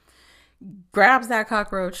cockroach, grabs that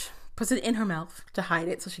cockroach, puts it in her mouth to hide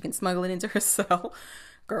it so she can smuggle it into her cell.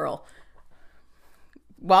 Girl,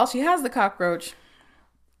 while she has the cockroach,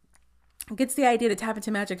 gets the idea to tap into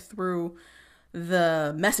magic through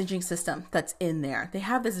the messaging system that's in there. They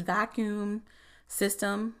have this vacuum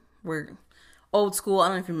system where old school, I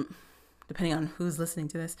don't know if you, depending on who's listening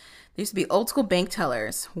to this, there used to be old school bank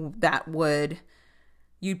tellers that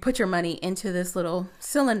you'd put your money into this little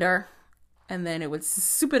cylinder, and then it would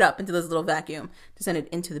soup it up into this little vacuum to send it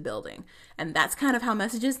into the building. And that's kind of how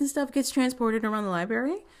messages and stuff gets transported around the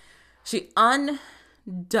library. She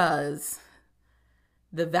undoes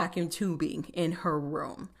the vacuum tubing in her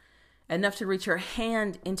room enough to reach her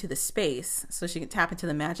hand into the space so she can tap into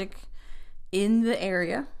the magic in the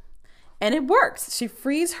area. And it works. She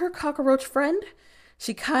frees her cockroach friend.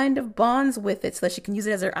 She kind of bonds with it so that she can use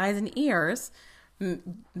it as her eyes and ears.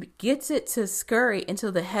 Gets it to scurry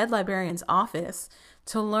into the head librarian's office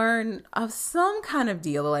to learn of some kind of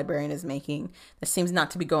deal the librarian is making that seems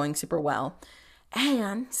not to be going super well.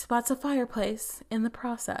 And spots a fireplace in the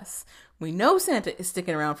process. We know Santa is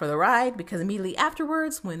sticking around for the ride because immediately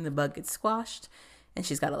afterwards, when the bug gets squashed and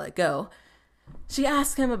she's got to let go, she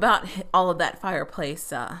asks him about all of that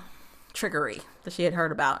fireplace trickery that she had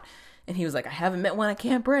heard about. And he was like, I haven't met one I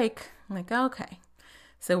can't break. I'm like, okay.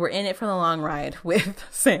 So we're in it for the long ride with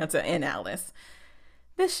Santa and Alice.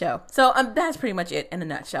 This show. So that's pretty much it in a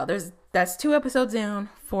nutshell. That's 2 episodes down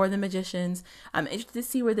for The Magicians. I'm interested to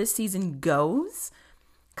see where this season goes.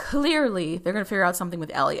 Clearly, they're going to figure out something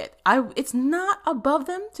with Elliot. It's not above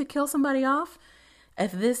them to kill somebody off.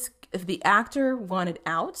 If the actor wanted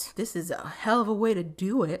out, this is a hell of a way to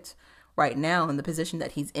do it right now in the position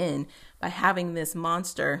that he's in, by having this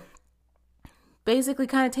monster basically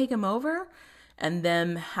kind of take him over and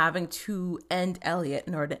them having to end Elliot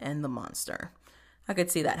in order to end the monster. I could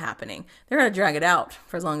see that happening. They're going to drag it out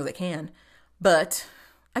for as long as they can, but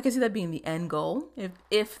I could see that being the end goal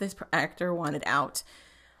if this actor wanted out.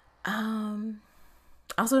 I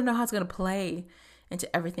also don't know how it's going to play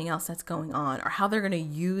into everything else that's going on, or how they're going to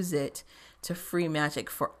use it to free magic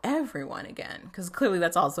for everyone again, because clearly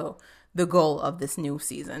that's also the goal of this new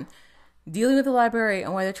season. Dealing with the library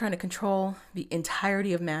and why they're trying to control the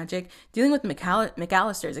entirety of magic. Dealing with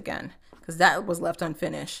McAllisters again, because that was left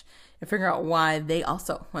unfinished. And figure out why they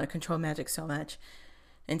also want to control magic so much.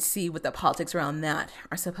 And see what the politics around that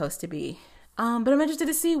are supposed to be. But I'm interested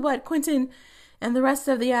to see what Quentin and the rest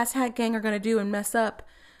of the ass hat gang are going to do and mess up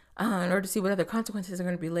in order to see what other consequences are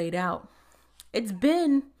going to be laid out. It's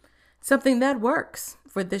been something that works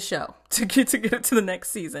for this show to get it to the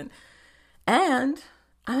next season. And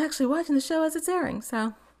I'm actually watching the show as it's airing,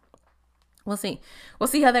 so we'll see. We'll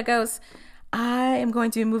see how that goes. I am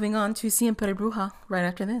going to be moving on to Siempre Bruja right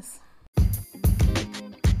after this.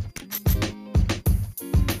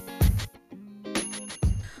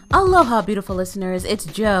 Aloha, beautiful listeners. It's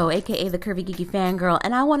Jo, aka the Curvy Geeky Fangirl,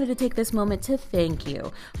 and I wanted to take this moment to thank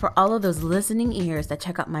you for all of those listening ears that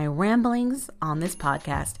check out my ramblings on this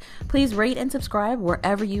podcast. Please rate and subscribe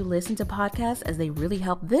wherever you listen to podcasts, as they really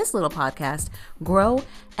help this little podcast grow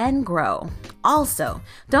and grow. Also,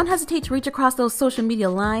 don't hesitate to reach across those social media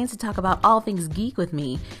lines to talk about all things geek with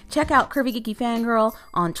me. Check out Curvy Geeky Fangirl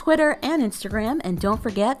on Twitter and Instagram, and don't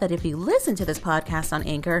forget that if you listen to this podcast on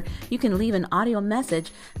Anchor, you can leave an audio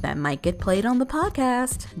message that might get played on the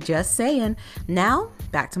podcast. Just saying. Now,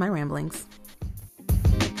 back to my ramblings.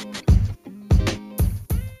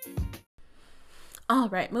 All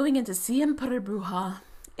right, moving into Siempre Bruja.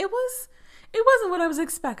 It wasn't what I was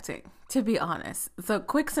expecting, to be honest. The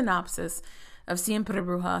quick synopsis of Siempre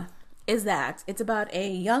Bruja is that it's about a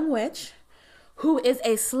young witch who is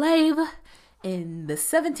a slave in the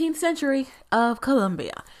 17th century of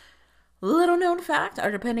Colombia. Little known fact,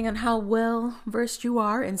 or depending on how well versed you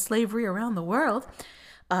are in slavery around the world,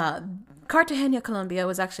 Cartagena, Colombia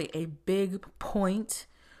was actually a big point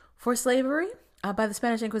for slavery by the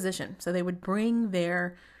Spanish Inquisition. So they would bring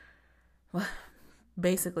their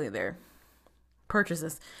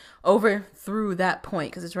purchases over through that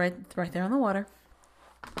point, because it's right there on the water,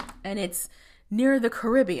 and it's near the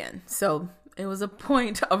Caribbean. So it was a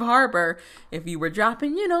point of harbor if you were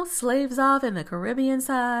dropping, slaves off in the Caribbean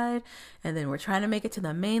side, and then we're trying to make it to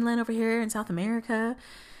the mainland over here in South America.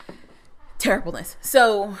 Terribleness.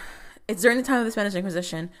 So it's during the time of the Spanish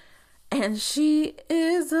Inquisition, and she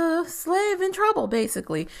is a slave in trouble,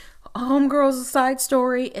 basically. Homegirl's side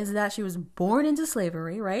story is that she was born into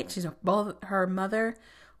slavery, right? Her mother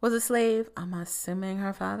was a slave. I'm assuming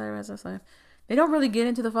her father was a slave. They don't really get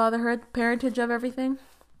into the fatherhood, parentage of everything.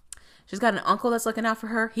 She's got an uncle that's looking out for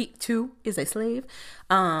her. He, too, is a slave.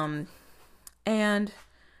 And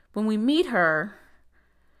when we meet her,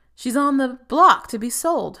 she's on the block to be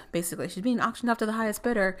sold, basically. She's being auctioned off to the highest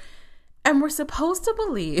bidder. And we're supposed to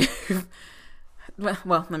believe...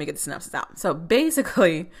 well, let me get the synopsis out. So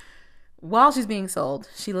basically, while she's being sold,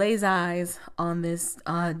 she lays eyes on this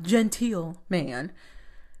genteel man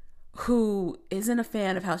who isn't a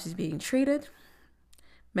fan of how she's being treated,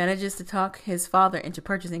 manages to talk his father into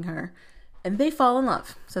purchasing her, and they fall in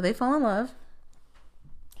love. So they fall in love,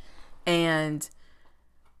 and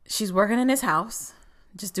she's working in his house,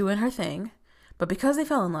 just doing her thing. But because they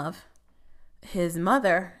fell in love, his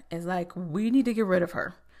mother is like, we need to get rid of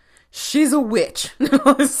her. She's a witch.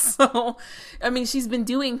 So, she's been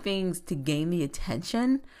doing things to gain the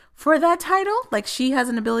attention for that title. Like, she has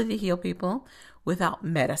an ability to heal people without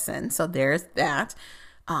medicine. So there's that.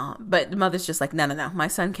 But the mother's just like, no. My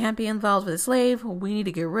son can't be involved with a slave. We need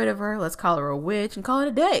to get rid of her. Let's call her a witch and call it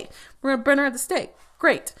a day. We're going to burn her at the stake.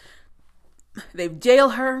 Great. They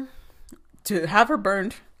jail her to have her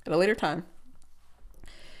burned at a later time.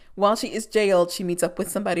 While she is jailed, she meets up with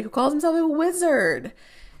somebody who calls himself a wizard.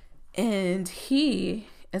 And he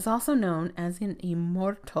is also known as an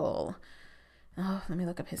immortal. Oh, let me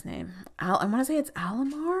look up his name. I want to say it's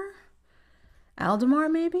Aldemar,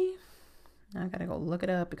 maybe? I gotta go look it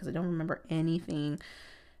up because I don't remember anything.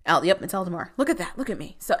 Yep, it's Aldemar. Look at that. Look at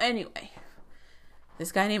me. So anyway,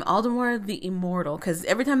 this guy named Aldemar the Immortal, because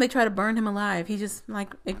every time they try to burn him alive, he's just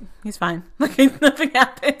like, he's fine. Like, nothing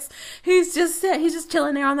happens. He's just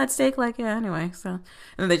chilling there on that stake. Like, yeah, anyway. So, and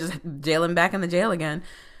then they just jail him back in the jail again.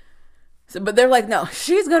 So, but they're like, no,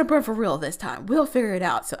 she's gonna burn for real this time. We'll figure it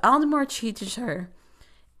out. So Aldemar teaches her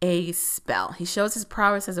a spell. He shows his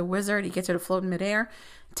prowess as a wizard. He gets her to float in midair.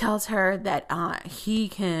 Tells her that he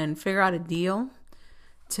can figure out a deal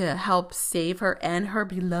to help save her and her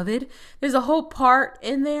beloved. There's a whole part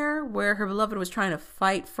in there where her beloved was trying to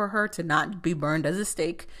fight for her to not be burned as a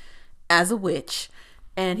stake as a witch.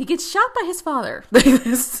 And he gets shot by his father. He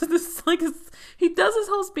does his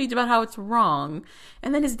whole speech about how it's wrong.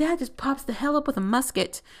 And then his dad just pops the hell up with a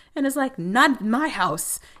musket and is like, not in my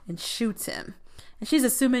house, and shoots him. And she's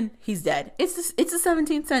assuming he's dead. It's the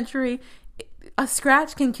 17th century. A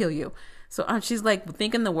scratch can kill you. So she's like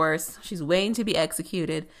thinking the worst. She's waiting to be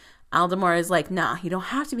executed. Aldemar is like, nah, you don't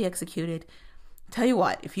have to be executed. Tell you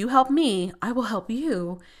what, if you help me, I will help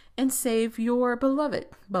you and save your beloved.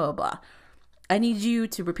 Blah, blah, blah. I need you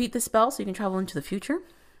to repeat the spell so you can travel into the future.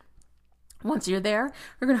 Once you're there,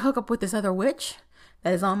 you're going to hook up with this other witch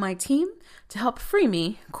that is on my team to help free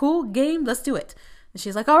me. Cool game. Let's do it. And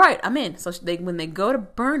she's like, all right, I'm in. So when they go to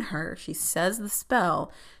burn her, she says the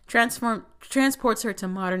spell, transports her to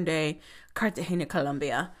modern day Cartagena,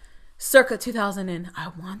 Colombia, circa 2000 and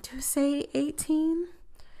I want to say 18.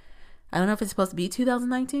 I don't know if it's supposed to be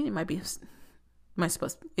 2019. It may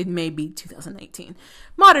be 2018.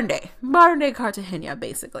 Modern day Cartagena,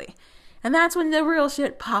 basically. And that's when the real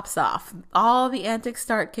shit pops off. All the antics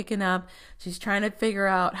start kicking up. She's trying to figure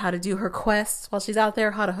out how to do her quests while she's out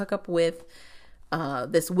there, how to hook up with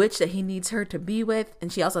this witch that he needs her to be with.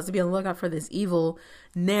 And she also has to be on the lookout for this evil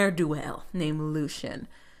ne'er-do-well named Lucian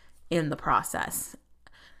in the process.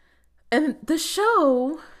 And the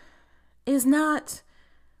show is not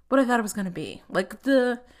what I thought it was going to be. Like,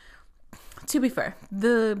 to be fair,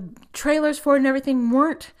 the trailers for it and everything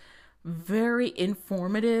weren't very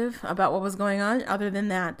informative about what was going on. Other than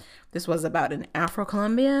that, this was about an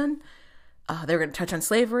Afro-Colombian. They were going to touch on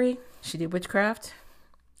slavery. She did witchcraft.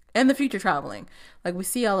 And the future traveling. Like, we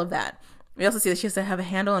see all of that. We also see that she has to have a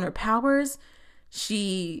handle on her powers.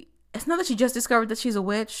 It's not that she just discovered that she's a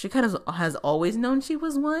witch. She kind of has always known she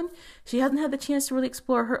was one. She hasn't had the chance to really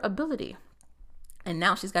explore her ability. And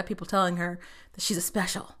now she's got people telling her that she's a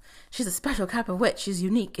special type of witch. She's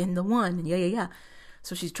unique and the one. And yeah.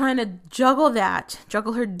 So she's trying to juggle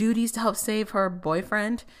her duties to help save her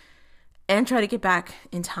boyfriend and try to get back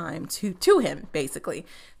in time to him, basically.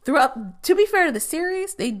 To be fair to the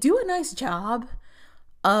series, they do a nice job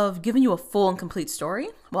of giving you a full and complete story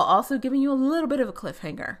while also giving you a little bit of a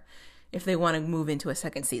cliffhanger if they want to move into a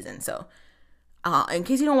second season. So, in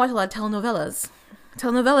case you don't watch a lot of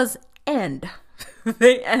telenovelas end.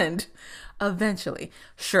 They end eventually.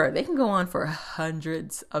 Sure, they can go on for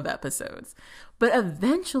hundreds of episodes, but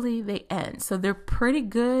eventually they end. So they're pretty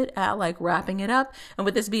good at like wrapping it up. And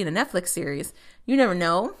with this being a Netflix series, you never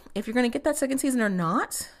know if you're going to get that second season or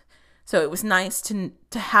not. So it was nice to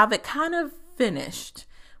have it kind of finished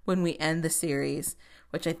when we end the series,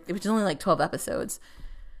 which is only like 12 episodes.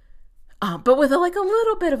 But with a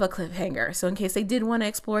little bit of a cliffhanger. So in case they did want to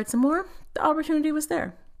explore it some more, the opportunity was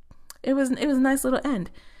there. It was a nice little end.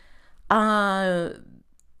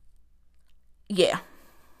 Yeah.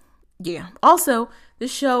 Also, the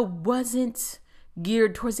show wasn't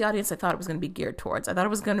geared towards the audience I thought it was going to be geared towards. I thought it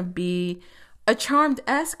was going to be a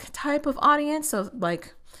Charmed-esque type of audience. So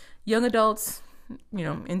like young adults,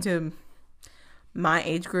 into my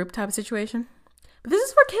age group type of situation. But this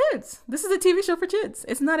is for kids. This is a TV show for kids.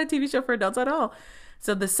 It's not a TV show for adults at all.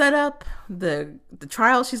 So the setup, the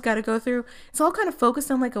trial she's got to go through, it's all kind of focused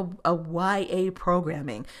on like a YA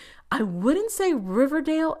programming. I wouldn't say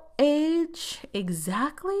Riverdale age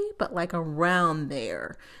exactly, but like around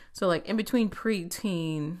there. So like in between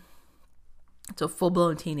preteen to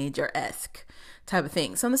full-blown teenager-esque type of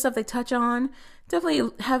thing. Some of the stuff they touch on, definitely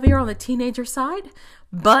heavier on the teenager side,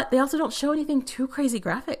 but they also don't show anything too crazy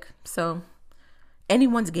graphic. So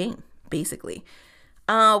anyone's game, basically.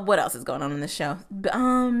 What else is going on in this show?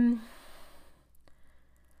 I'm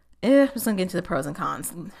just gonna get into the pros and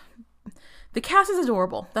cons. The cast is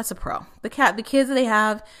adorable. That's a pro. The kids that they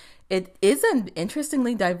have, it is an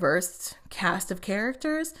interestingly diverse cast of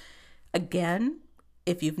characters. Again,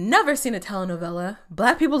 if you've never seen a telenovela,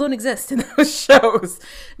 Black people don't exist in those shows.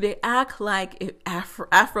 They act like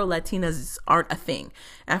Afro-Latinas aren't a thing.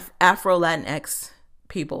 Afro-Latinx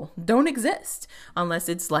people don't exist unless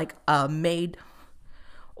it's like a maid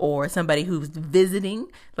or somebody who's visiting.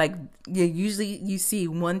 Like, you see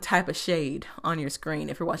one type of shade on your screen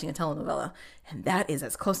if you're watching a telenovela, and that is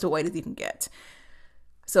as close to white as you can get.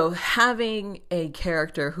 So having a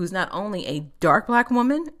character who's not only a dark Black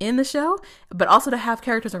woman in the show, but also to have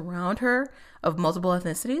characters around her of multiple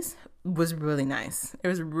ethnicities was really nice. It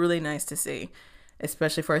was really nice to see,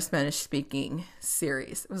 especially for a Spanish-speaking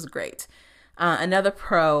series. It was great. Another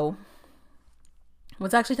pro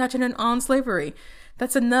was actually touching on slavery.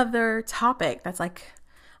 That's another topic that's like,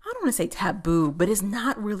 I don't want to say taboo, but is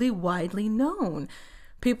not really widely known.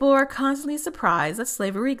 People are constantly surprised that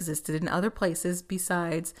slavery existed in other places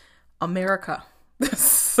besides America.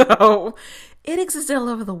 So it existed all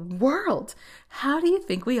over the world. How do you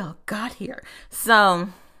think we all got here? So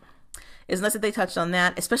it's nice that they touched on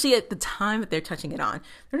that, especially at the time that they're touching it on.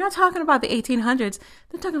 They're not talking about the 1800s.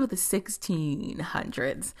 They're talking about the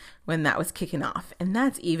 1600s when that was kicking off. And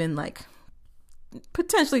that's even like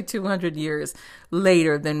potentially 200 years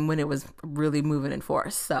later than when it was really moving in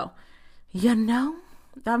force. So,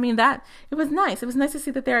 I mean, that it was nice. It was nice to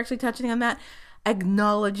see that they're actually touching on that,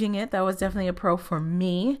 acknowledging it. That was definitely a pro for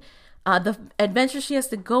me. The adventures she has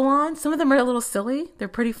to go on, some of them are a little silly. They're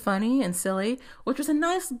pretty funny and silly, which was a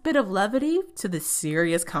nice bit of levity to the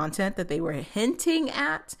serious content that they were hinting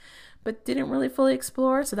at, but didn't really fully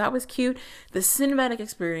explore. So that was cute. The cinematic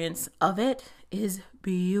experience of it is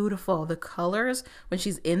beautiful. The colors when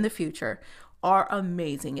she's in the future are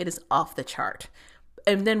amazing. It is off the chart.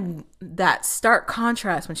 And then that stark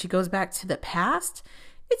contrast when she goes back to the past,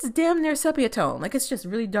 it's damn near sepia tone. Like, it's just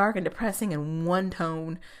really dark and depressing in one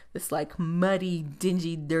tone. This like muddy,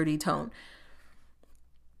 dingy, dirty tone.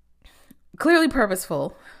 Clearly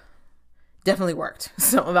purposeful. Definitely worked.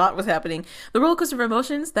 So that was happening. The roller coaster of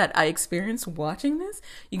emotions that I experienced watching this,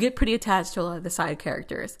 you get pretty attached to a lot of the side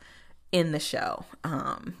characters in the show,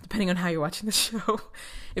 depending on how you're watching the show.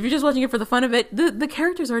 If you're just watching it for the fun of it, the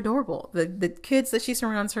characters are adorable. The kids that she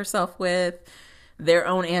surrounds herself with, their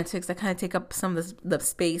own antics that kind of take up some of the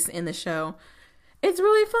space in the show. It's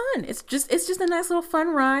really fun. It's just a nice little fun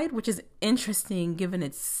ride, which is interesting given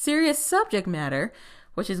its serious subject matter,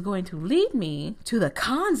 which is going to lead me to the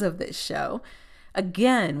cons of this show.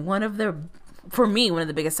 Again, for me, one of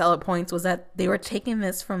the biggest seller points was that they were taking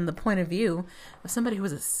this from the point of view of somebody who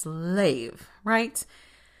was a slave, right?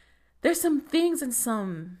 There's some things and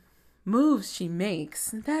some moves she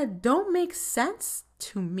makes that don't make sense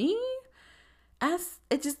to me, as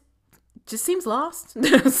it just seems lost.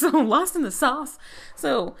 So lost in the sauce.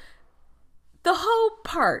 So the whole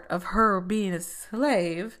part of her being a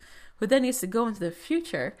slave who then needs to go into the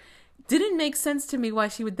future didn't make sense to me, why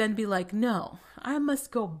she would then be like, no, I must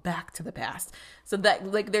go back to the past. So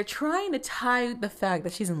that, like, they're trying to tie the fact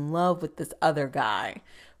that she's in love with this other guy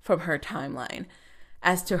from her timeline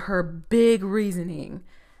as to her big reasoning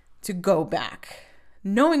to go back,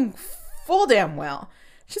 knowing full damn well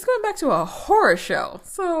she's going back to a horror show.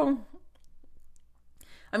 So,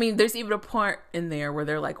 I mean, there's even a part in there where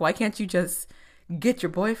they're like, why can't you just get your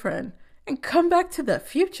boyfriend and come back to the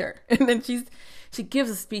future? And then she gives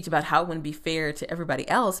a speech about how it wouldn't be fair to everybody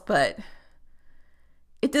else, but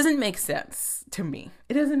it doesn't make sense to me.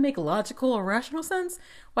 It doesn't make logical or rational sense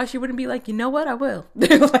why she wouldn't be like, you know what, I will.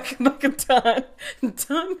 like a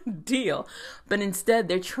done deal. But instead,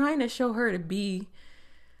 they're trying to show her to be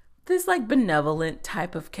this like benevolent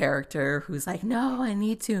type of character who's like, no, I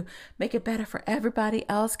need to make it better for everybody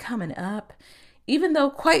else coming up. Even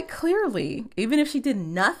though quite clearly, even if she did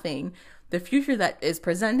nothing, the future that is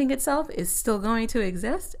presenting itself is still going to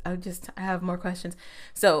exist. I have more questions.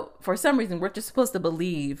 So for some reason, we're just supposed to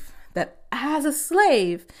believe that as a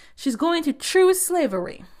slave, she's going to choose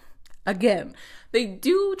slavery. Again, they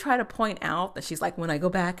do try to point out that she's like, when I go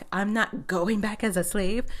back, I'm not going back as a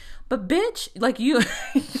slave. But bitch, like you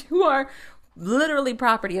are literally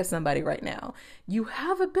property of somebody right now. You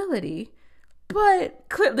have ability, but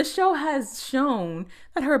the show has shown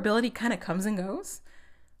that her ability kind of comes and goes.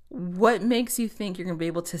 What makes you think you're going to be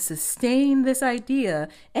able to sustain this idea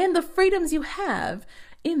and the freedoms you have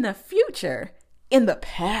in the future, in the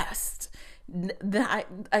past?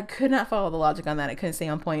 I could not follow the logic on that. I couldn't stay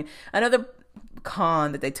on point. Another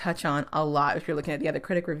con that they touch on a lot, if you're looking at the other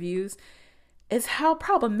critic reviews, is how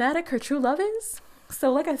problematic her true love is.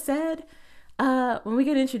 So like I said, when we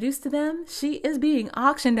get introduced to them, she is being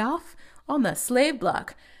auctioned off on the slave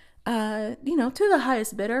block, to the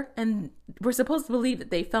highest bidder. And we're supposed to believe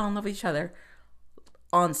that they fell in love with each other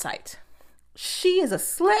on sight. She is a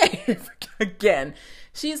slave. Again,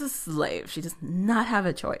 she is a slave. She does not have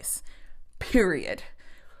a choice. Period,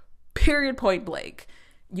 point blank.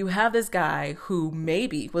 You have this guy who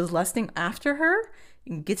maybe was lusting after her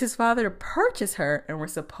and gets his father to purchase her, and we're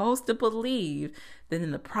supposed to believe that in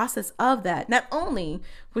the process of that, not only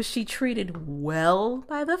was she treated well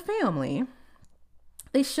by the family,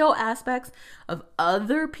 they show aspects of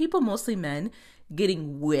other people, mostly men,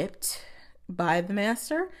 getting whipped by the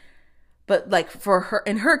master. But like for her,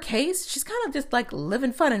 in her case, she's kind of just like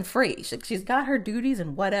living fun and free. She's got her duties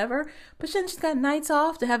and whatever, but then she's got nights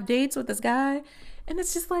off to have dates with this guy. And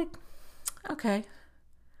it's just like, okay,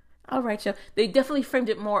 all right, yo. They definitely framed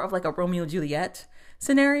it more of like a Romeo and Juliet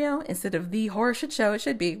scenario instead of the horror shit show it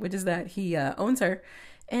should be, which is that he owns her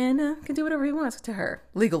and can do whatever he wants to her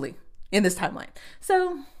legally in this timeline.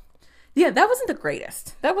 So yeah, that wasn't the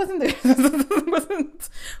greatest. That wasn't the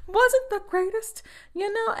greatest,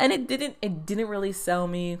 and it didn't really sell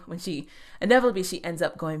me when she ends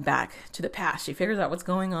up going back to the past. She figures out what's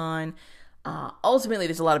going on. Ultimately,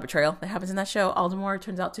 there's a lot of betrayal that happens in that show. Aldemar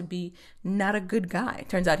turns out to be not a good guy.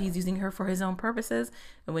 Turns out he's using her for his own purposes.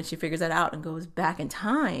 And when she figures that out and goes back in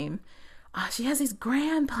time, she has these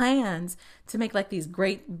grand plans to make like these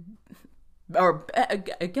great, or I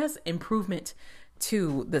guess, improvement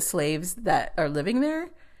to the slaves that are living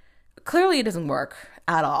there. Clearly it doesn't work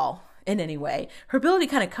at all. in any way. Her ability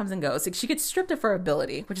kind of comes and goes. Like, she gets stripped of her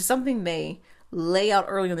ability, which is something they lay out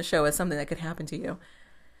early in the show as something that could happen to you.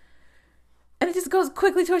 And it just goes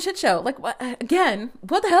quickly to a shit show. Like, what, again,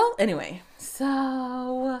 what the hell? Anyway,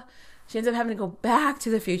 so she ends up having to go back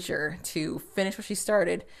to the future to finish what she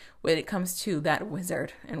started when it comes to that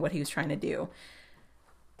wizard and what he was trying to do.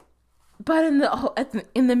 But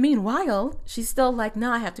in the meanwhile, she's still like,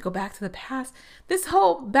 no, I have to go back to the past. This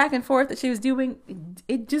whole back and forth that she was doing,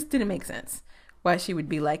 it just didn't make sense. Why she would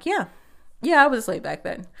be like, yeah, I was a slave back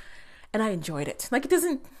then. And I enjoyed it. Like, it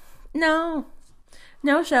doesn't, no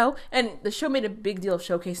show. And the show made a big deal of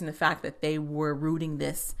showcasing the fact that they were rooting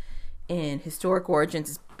this in historic origins.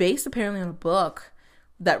 It's based apparently on a book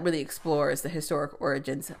that really explores the historic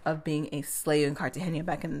origins of being a slave in Cartagena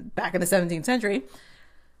back in the 17th century.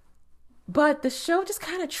 But the show just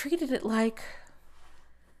kind of treated it like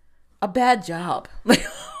a bad job.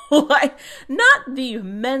 Like, not the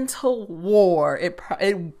mental war it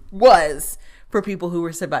was for people who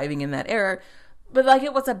were surviving in that era, but like,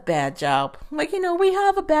 it was a bad job. Like, we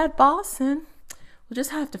have a bad boss and we'll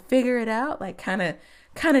just have to figure it out, like kind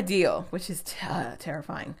of deal, which is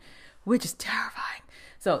terrifying.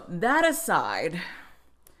 So that aside,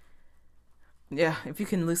 yeah, if you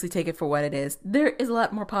can loosely take it for what it is, there is a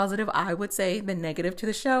lot more positive, I would say, than negative to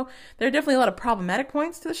the show. There are definitely a lot of problematic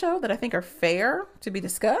points to the show that I think are fair to be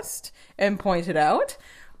discussed and pointed out.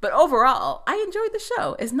 But overall, I enjoyed the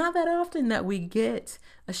show. It's not that often that we get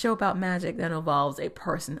a show about magic that involves a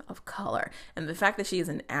person of color. And the fact that she is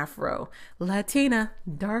an Afro-Latina,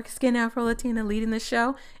 dark-skinned Afro-Latina leading the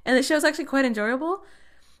show, and the show is actually quite enjoyable.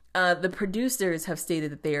 The producers have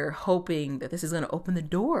stated that they are hoping that this is going to open the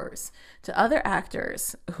doors to other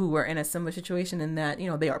actors who are in a similar situation in that,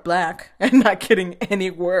 they are Black and not getting any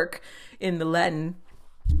work in the Latin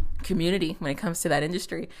community when it comes to that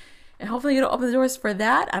industry. And hopefully it'll open the doors for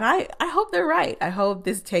that. And I hope they're right. I hope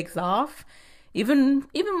this takes off. Even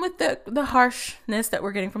with the harshness that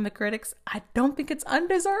we're getting from the critics, I don't think it's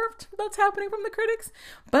undeserved that's happening from the critics.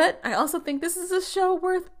 But I also think this is a show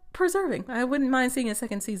worth preserving. I wouldn't mind seeing a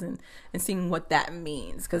second season and seeing what that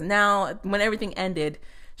means. Because now, when everything ended,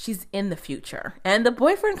 she's in the future. And the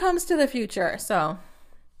boyfriend comes to the future. So,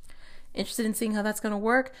 interested in seeing how that's going to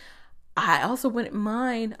work. I also wouldn't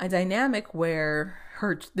mind a dynamic where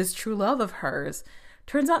this true love of hers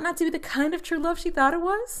turns out not to be the kind of true love she thought it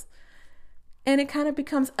was. And it kind of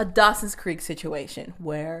becomes a Dawson's Creek situation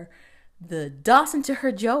where the Dawson to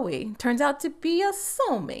her Joey turns out to be a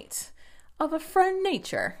soulmate of a friend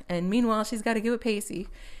nature. And meanwhile, she's got to get with Pacey,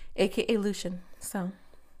 aka Lucian. So,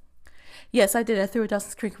 yes, I did. I threw a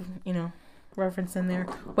Dawson's Creek, reference in there.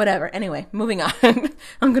 Whatever. Anyway, moving on.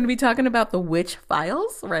 I'm going to be talking about The Witch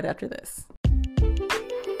Files right after this.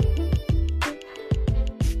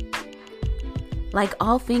 Like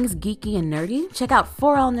all things geeky and nerdy, check out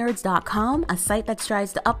forallnerds.com, a site that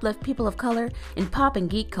strives to uplift people of color in pop and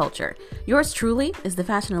geek culture. Yours truly is the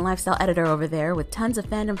fashion and lifestyle editor over there with tons of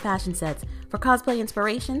fandom fashion sets for cosplay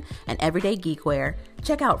inspiration and everyday geek wear.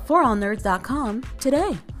 Check out forallnerds.com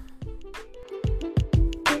today.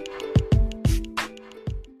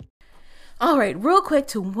 All right, real quick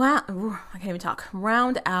to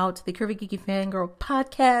round out the Curvy Geeky Fangirl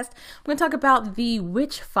podcast. I'm going to talk about The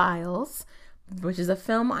Witch Files, which is a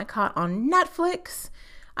film I caught on Netflix.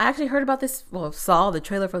 I actually heard about this, saw the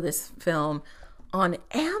trailer for this film on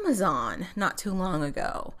Amazon not too long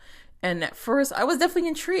ago. And at first, I was definitely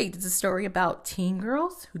intrigued. It's a story about teen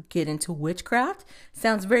girls who get into witchcraft.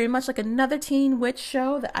 Sounds very much like another teen witch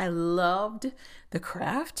show that I loved, The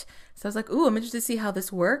Craft. So I was like, ooh, I'm interested to see how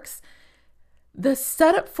this works. The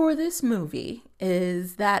setup for this movie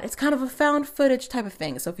is that it's kind of a found footage type of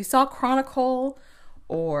thing. So if you saw Chronicle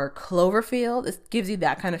or Cloverfield, it gives you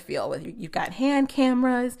that kind of feel. You've got hand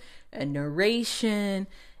cameras and narration,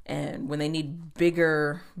 and when they need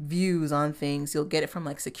bigger views on things, you'll get it from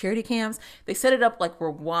like security cams. They set it up like we're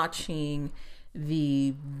watching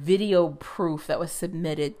the video proof that was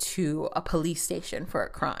submitted to a police station for a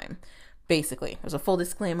crime. Basically, there's a full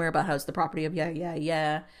disclaimer about how it's the property of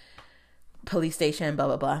police station, blah,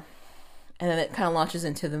 blah, blah. And then it kind of launches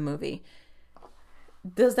into the movie.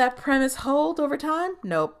 Does that premise hold over time?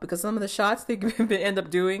 Nope, because some of the shots they end up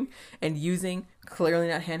doing and using, clearly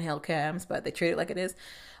not handheld cams, but they treat it like it is.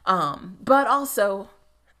 But also,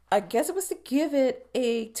 I guess it was to give it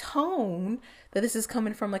a tone that this is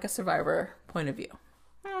coming from like a survivor point of view.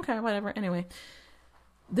 Okay, whatever. Anyway,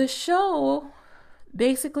 the show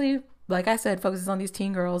basically, like I said, focuses on these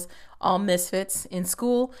teen girls, all misfits in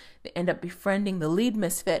school. They end up befriending the lead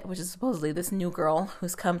misfit, which is supposedly this new girl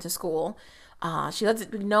who's come to school. She lets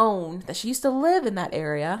it be known that she used to live in that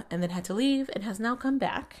area and then had to leave and has now come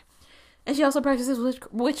back. And she also practices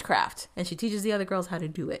witchcraft, and she teaches the other girls how to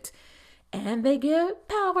do it. And they get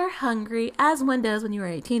power hungry, as one does when you're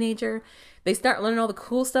a teenager. They start learning all the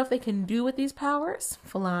cool stuff they can do with these powers.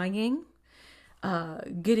 Flying,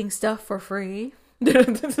 getting stuff for free.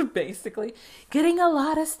 Basically. Getting a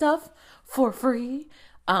lot of stuff for free.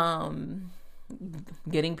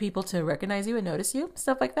 Getting people to recognize you and notice you.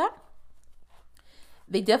 Stuff like that.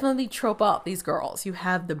 They definitely trope out these girls. You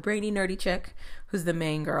have the brainy, nerdy chick, who's the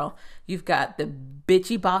main girl. You've got the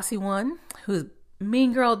bitchy, bossy one, who's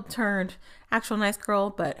mean girl turned actual nice girl,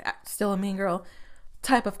 but still a mean girl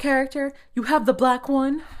type of character. You have the black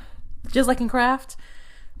one, just like in Craft.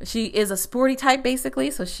 She is a sporty type,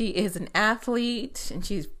 basically. So she is an athlete, and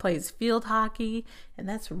she plays field hockey. And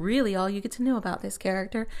that's really all you get to know about this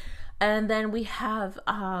character. And then we have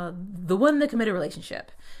the one in the committed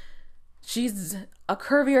relationship. She's a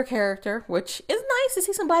curvier character, which is nice to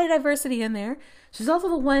see some body diversity in there. She's also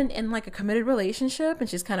the one in like a committed relationship, and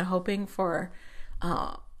she's kind of hoping for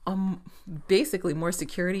basically more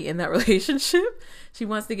security in that relationship. She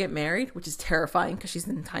wants to get married, which is terrifying because she's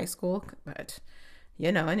in high school, but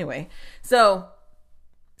anyway. So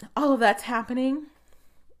all of that's happening,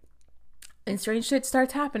 and strange shit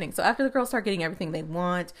starts happening. So after the girls start getting everything they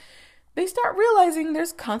want, they start realizing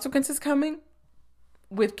there's consequences coming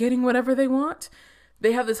with getting whatever they want.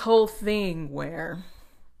 They have this whole thing where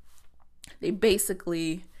they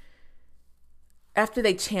basically, after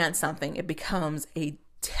they chant something, it becomes a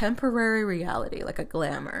temporary reality, like a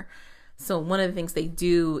glamour. So one of the things they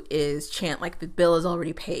do is chant like the bill is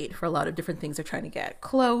already paid for a lot of different things they're trying to get.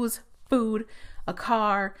 Clothes, food, a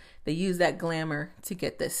car. They use that glamour to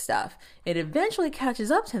get this stuff. It eventually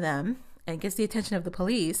catches up to them and gets the attention of the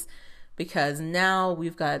police, because now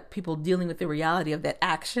we've got people dealing with the reality of that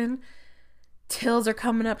action. Tills are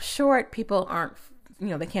coming up short. People aren't,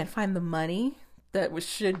 they can't find the money that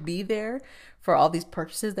should be there for all these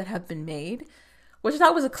purchases that have been made, which I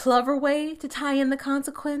thought was a clever way to tie in the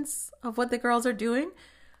consequence of what the girls are doing.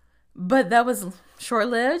 But that was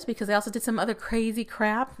short-lived, because they also did some other crazy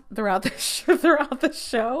crap throughout the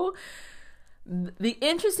show. The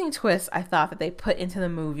interesting twist I thought that they put into the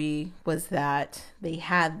movie was that they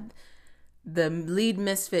had the lead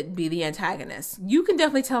misfit be the antagonist. You can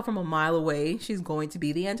definitely tell from a mile away she's going to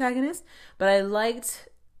be the antagonist, but I liked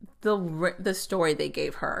the story they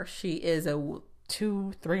gave her. She is a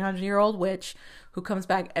 200-300-year-old witch who comes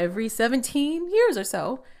back every 17 years or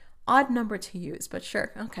so. Odd number to use, but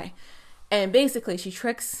sure, okay. And basically she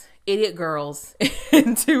tricks idiot girls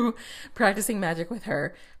into practicing magic with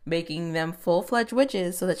her, making them full-fledged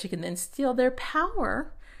witches so that she can then steal their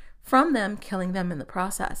power from them, killing them in the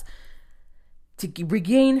process. To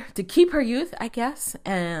keep her youth, I guess,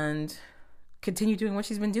 and continue doing what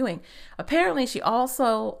she's been doing. Apparently, she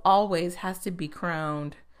also always has to be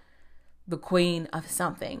crowned the queen of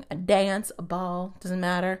something. A dance, a ball, doesn't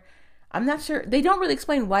matter. I'm not sure. They don't really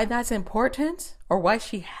explain why that's important or why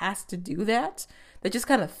she has to do that. They just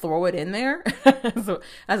kind of throw it in there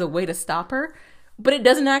as a way to stop her. But it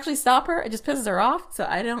doesn't actually stop her. It just pisses her off. So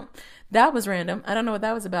that was random. I don't know what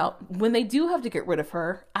that was about. When they do have to get rid of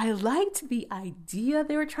her, I liked the idea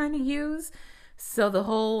they were trying to use. So the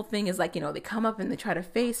whole thing is like, they come up and they try to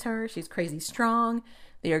face her. She's crazy strong.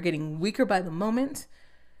 They are getting weaker by the moment.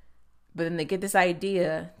 But then they get this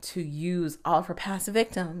idea to use all of her past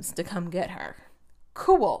victims to come get her.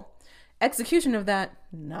 Cool. Execution of that,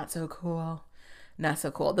 not so cool. Not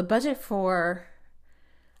so cool. The budget for,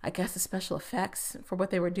 I guess, the special effects for what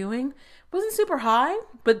they were doing wasn't super high.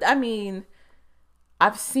 But I mean,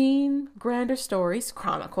 I've seen grander stories,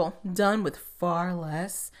 Chronicle, done with far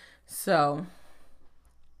less. So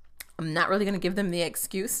I'm not really going to give them the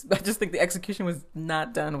excuse. I just think the execution was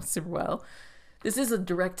not done super well. This is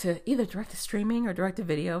either direct to streaming or direct to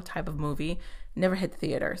video type of movie. Never hit the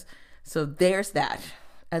theaters. So there's that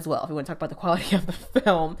as well, if we want to talk about the quality of the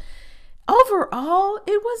film. Overall,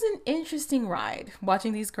 it was an interesting ride,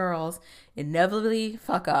 watching these girls inevitably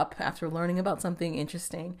fuck up after learning about something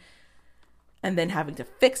interesting and then having to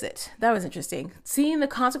fix it. That was interesting. Seeing the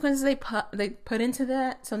consequences they put into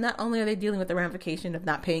that. So not only are they dealing with the ramification of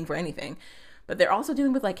not paying for anything, but they're also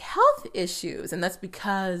dealing with like health issues. And that's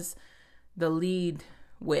because the lead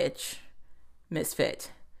witch,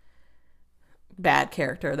 misfit, bad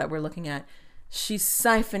character that we're looking at, she's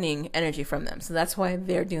siphoning energy from them. So that's why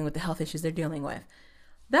they're dealing with the health issues they're dealing with.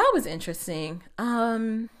 That was interesting.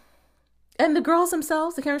 And the girls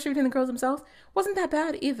themselves, the chemistry between the girls themselves wasn't that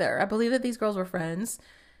bad either. I believe that these girls were friends,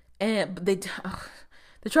 and the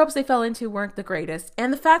tropes they fell into weren't the greatest.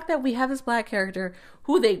 And the fact that we have this black character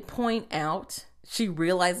who they point out, she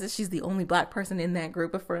realizes she's the only black person in that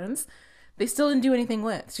group of friends. they still didn't do anything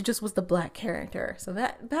with. She just was the black character. So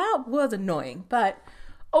that was annoying. But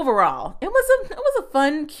overall, it was a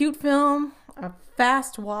fun, cute film, a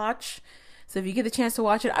fast watch. So if you get the chance to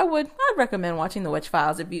watch it, I'd recommend watching The Witch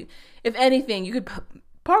Files. If anything, you could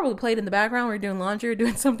probably play it in the background while you're doing laundry or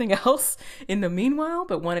doing something else in the meanwhile,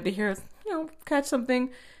 but wanted to hear, catch something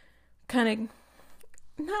kind of,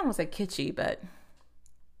 I don't want to say kitschy, but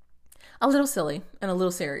a little silly and a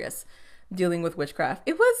little serious, dealing with witchcraft.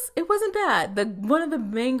 It wasn't bad. One of the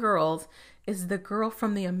main girls is the girl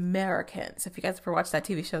from The Americans. If you guys ever watched that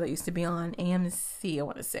TV show that used to be on AMC, I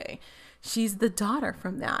want to say. She's the daughter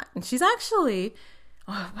from that. And she's actually,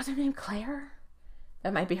 what's her name? Claire?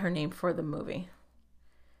 That might be her name for the movie.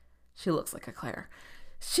 She looks like a Claire.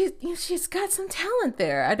 She's got some talent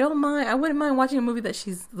there. I wouldn't mind watching a movie that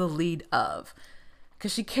she's the lead of.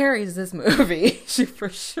 Because she carries this movie. She for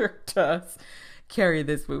sure does carry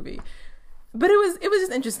this movie. But it was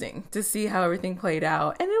just interesting to see how everything played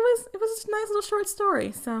out. And it was a nice little short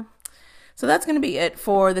story. So that's going to be it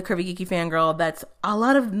for the Curvy Geeky Fangirl. That's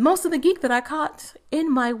most of the geek that I caught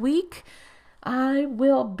in my week. I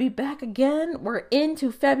will be back again. We're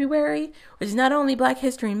into February, which is not only Black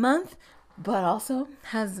History Month, but also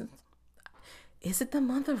is it the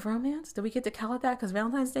month of romance? Do we get to call it that because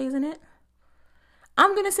Valentine's Day isn't it?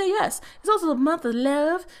 I'm going to say yes. It's also the month of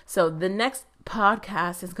love. So the next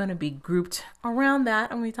podcast is going to be grouped around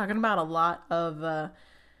that. I'm going to be talking about a lot of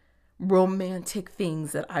romantic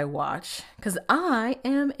things that I watch because I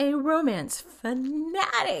am a romance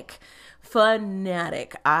fanatic.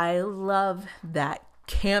 I love that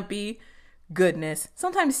campy goodness,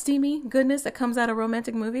 sometimes steamy goodness that comes out of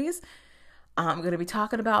romantic movies. I'm going to be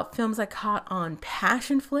talking about films I caught on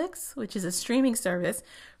Passionflix, which is a streaming service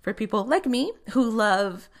for people like me who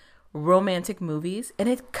love romantic movies. And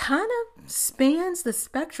it kind of spans the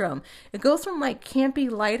spectrum. It goes from like campy,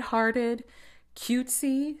 lighthearted,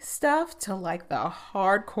 cutesy stuff to like the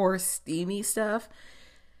hardcore, steamy stuff.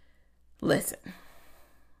 Listen,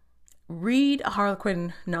 read a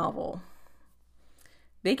Harlequin novel.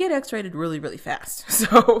 They get X-rated really, really fast.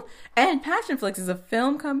 And Passionflix is a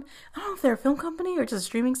film I don't know if they're a film company or just a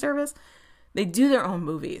streaming service. They do their own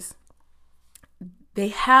movies. They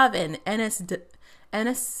have an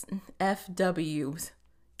NSFW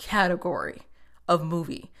category of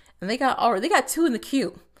movie. And they got 2 in the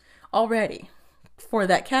queue already for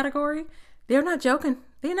that category. They're not joking.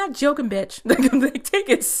 They're not joking, bitch. They take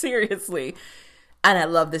it seriously. And I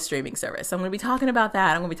love this streaming service. So I'm going to be talking about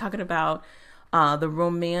that. I'm going to be talking about the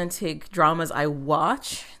romantic dramas I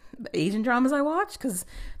watch, the Asian dramas I watch, because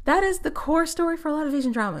that is the core story for a lot of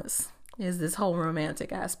Asian dramas, is this whole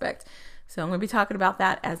romantic aspect. So I'm going to be talking about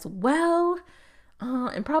that as well,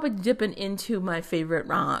 and probably dipping into my favorite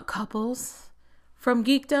couples from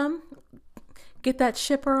geekdom. Get that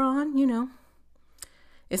shipper on,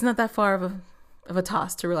 It's not that far of a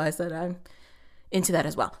toss to realize that I'm into that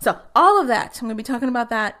as well. So all of that, I'm going to be talking about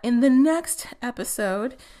that in the next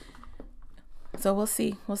episode. So we'll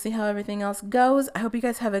see how everything else goes. I hope you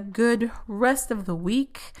guys have a good rest of the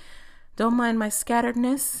week. Don't mind my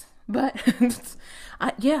scatteredness, but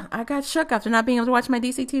I got shook after not being able to watch my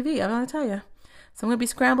DC TV. I'm going to tell you. So I'm going to be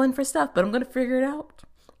scrambling for stuff, but I'm going to figure it out.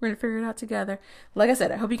 We're going to figure it out together. Like I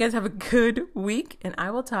said, I hope you guys have a good week, and I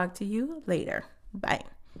will talk to you later. Bye.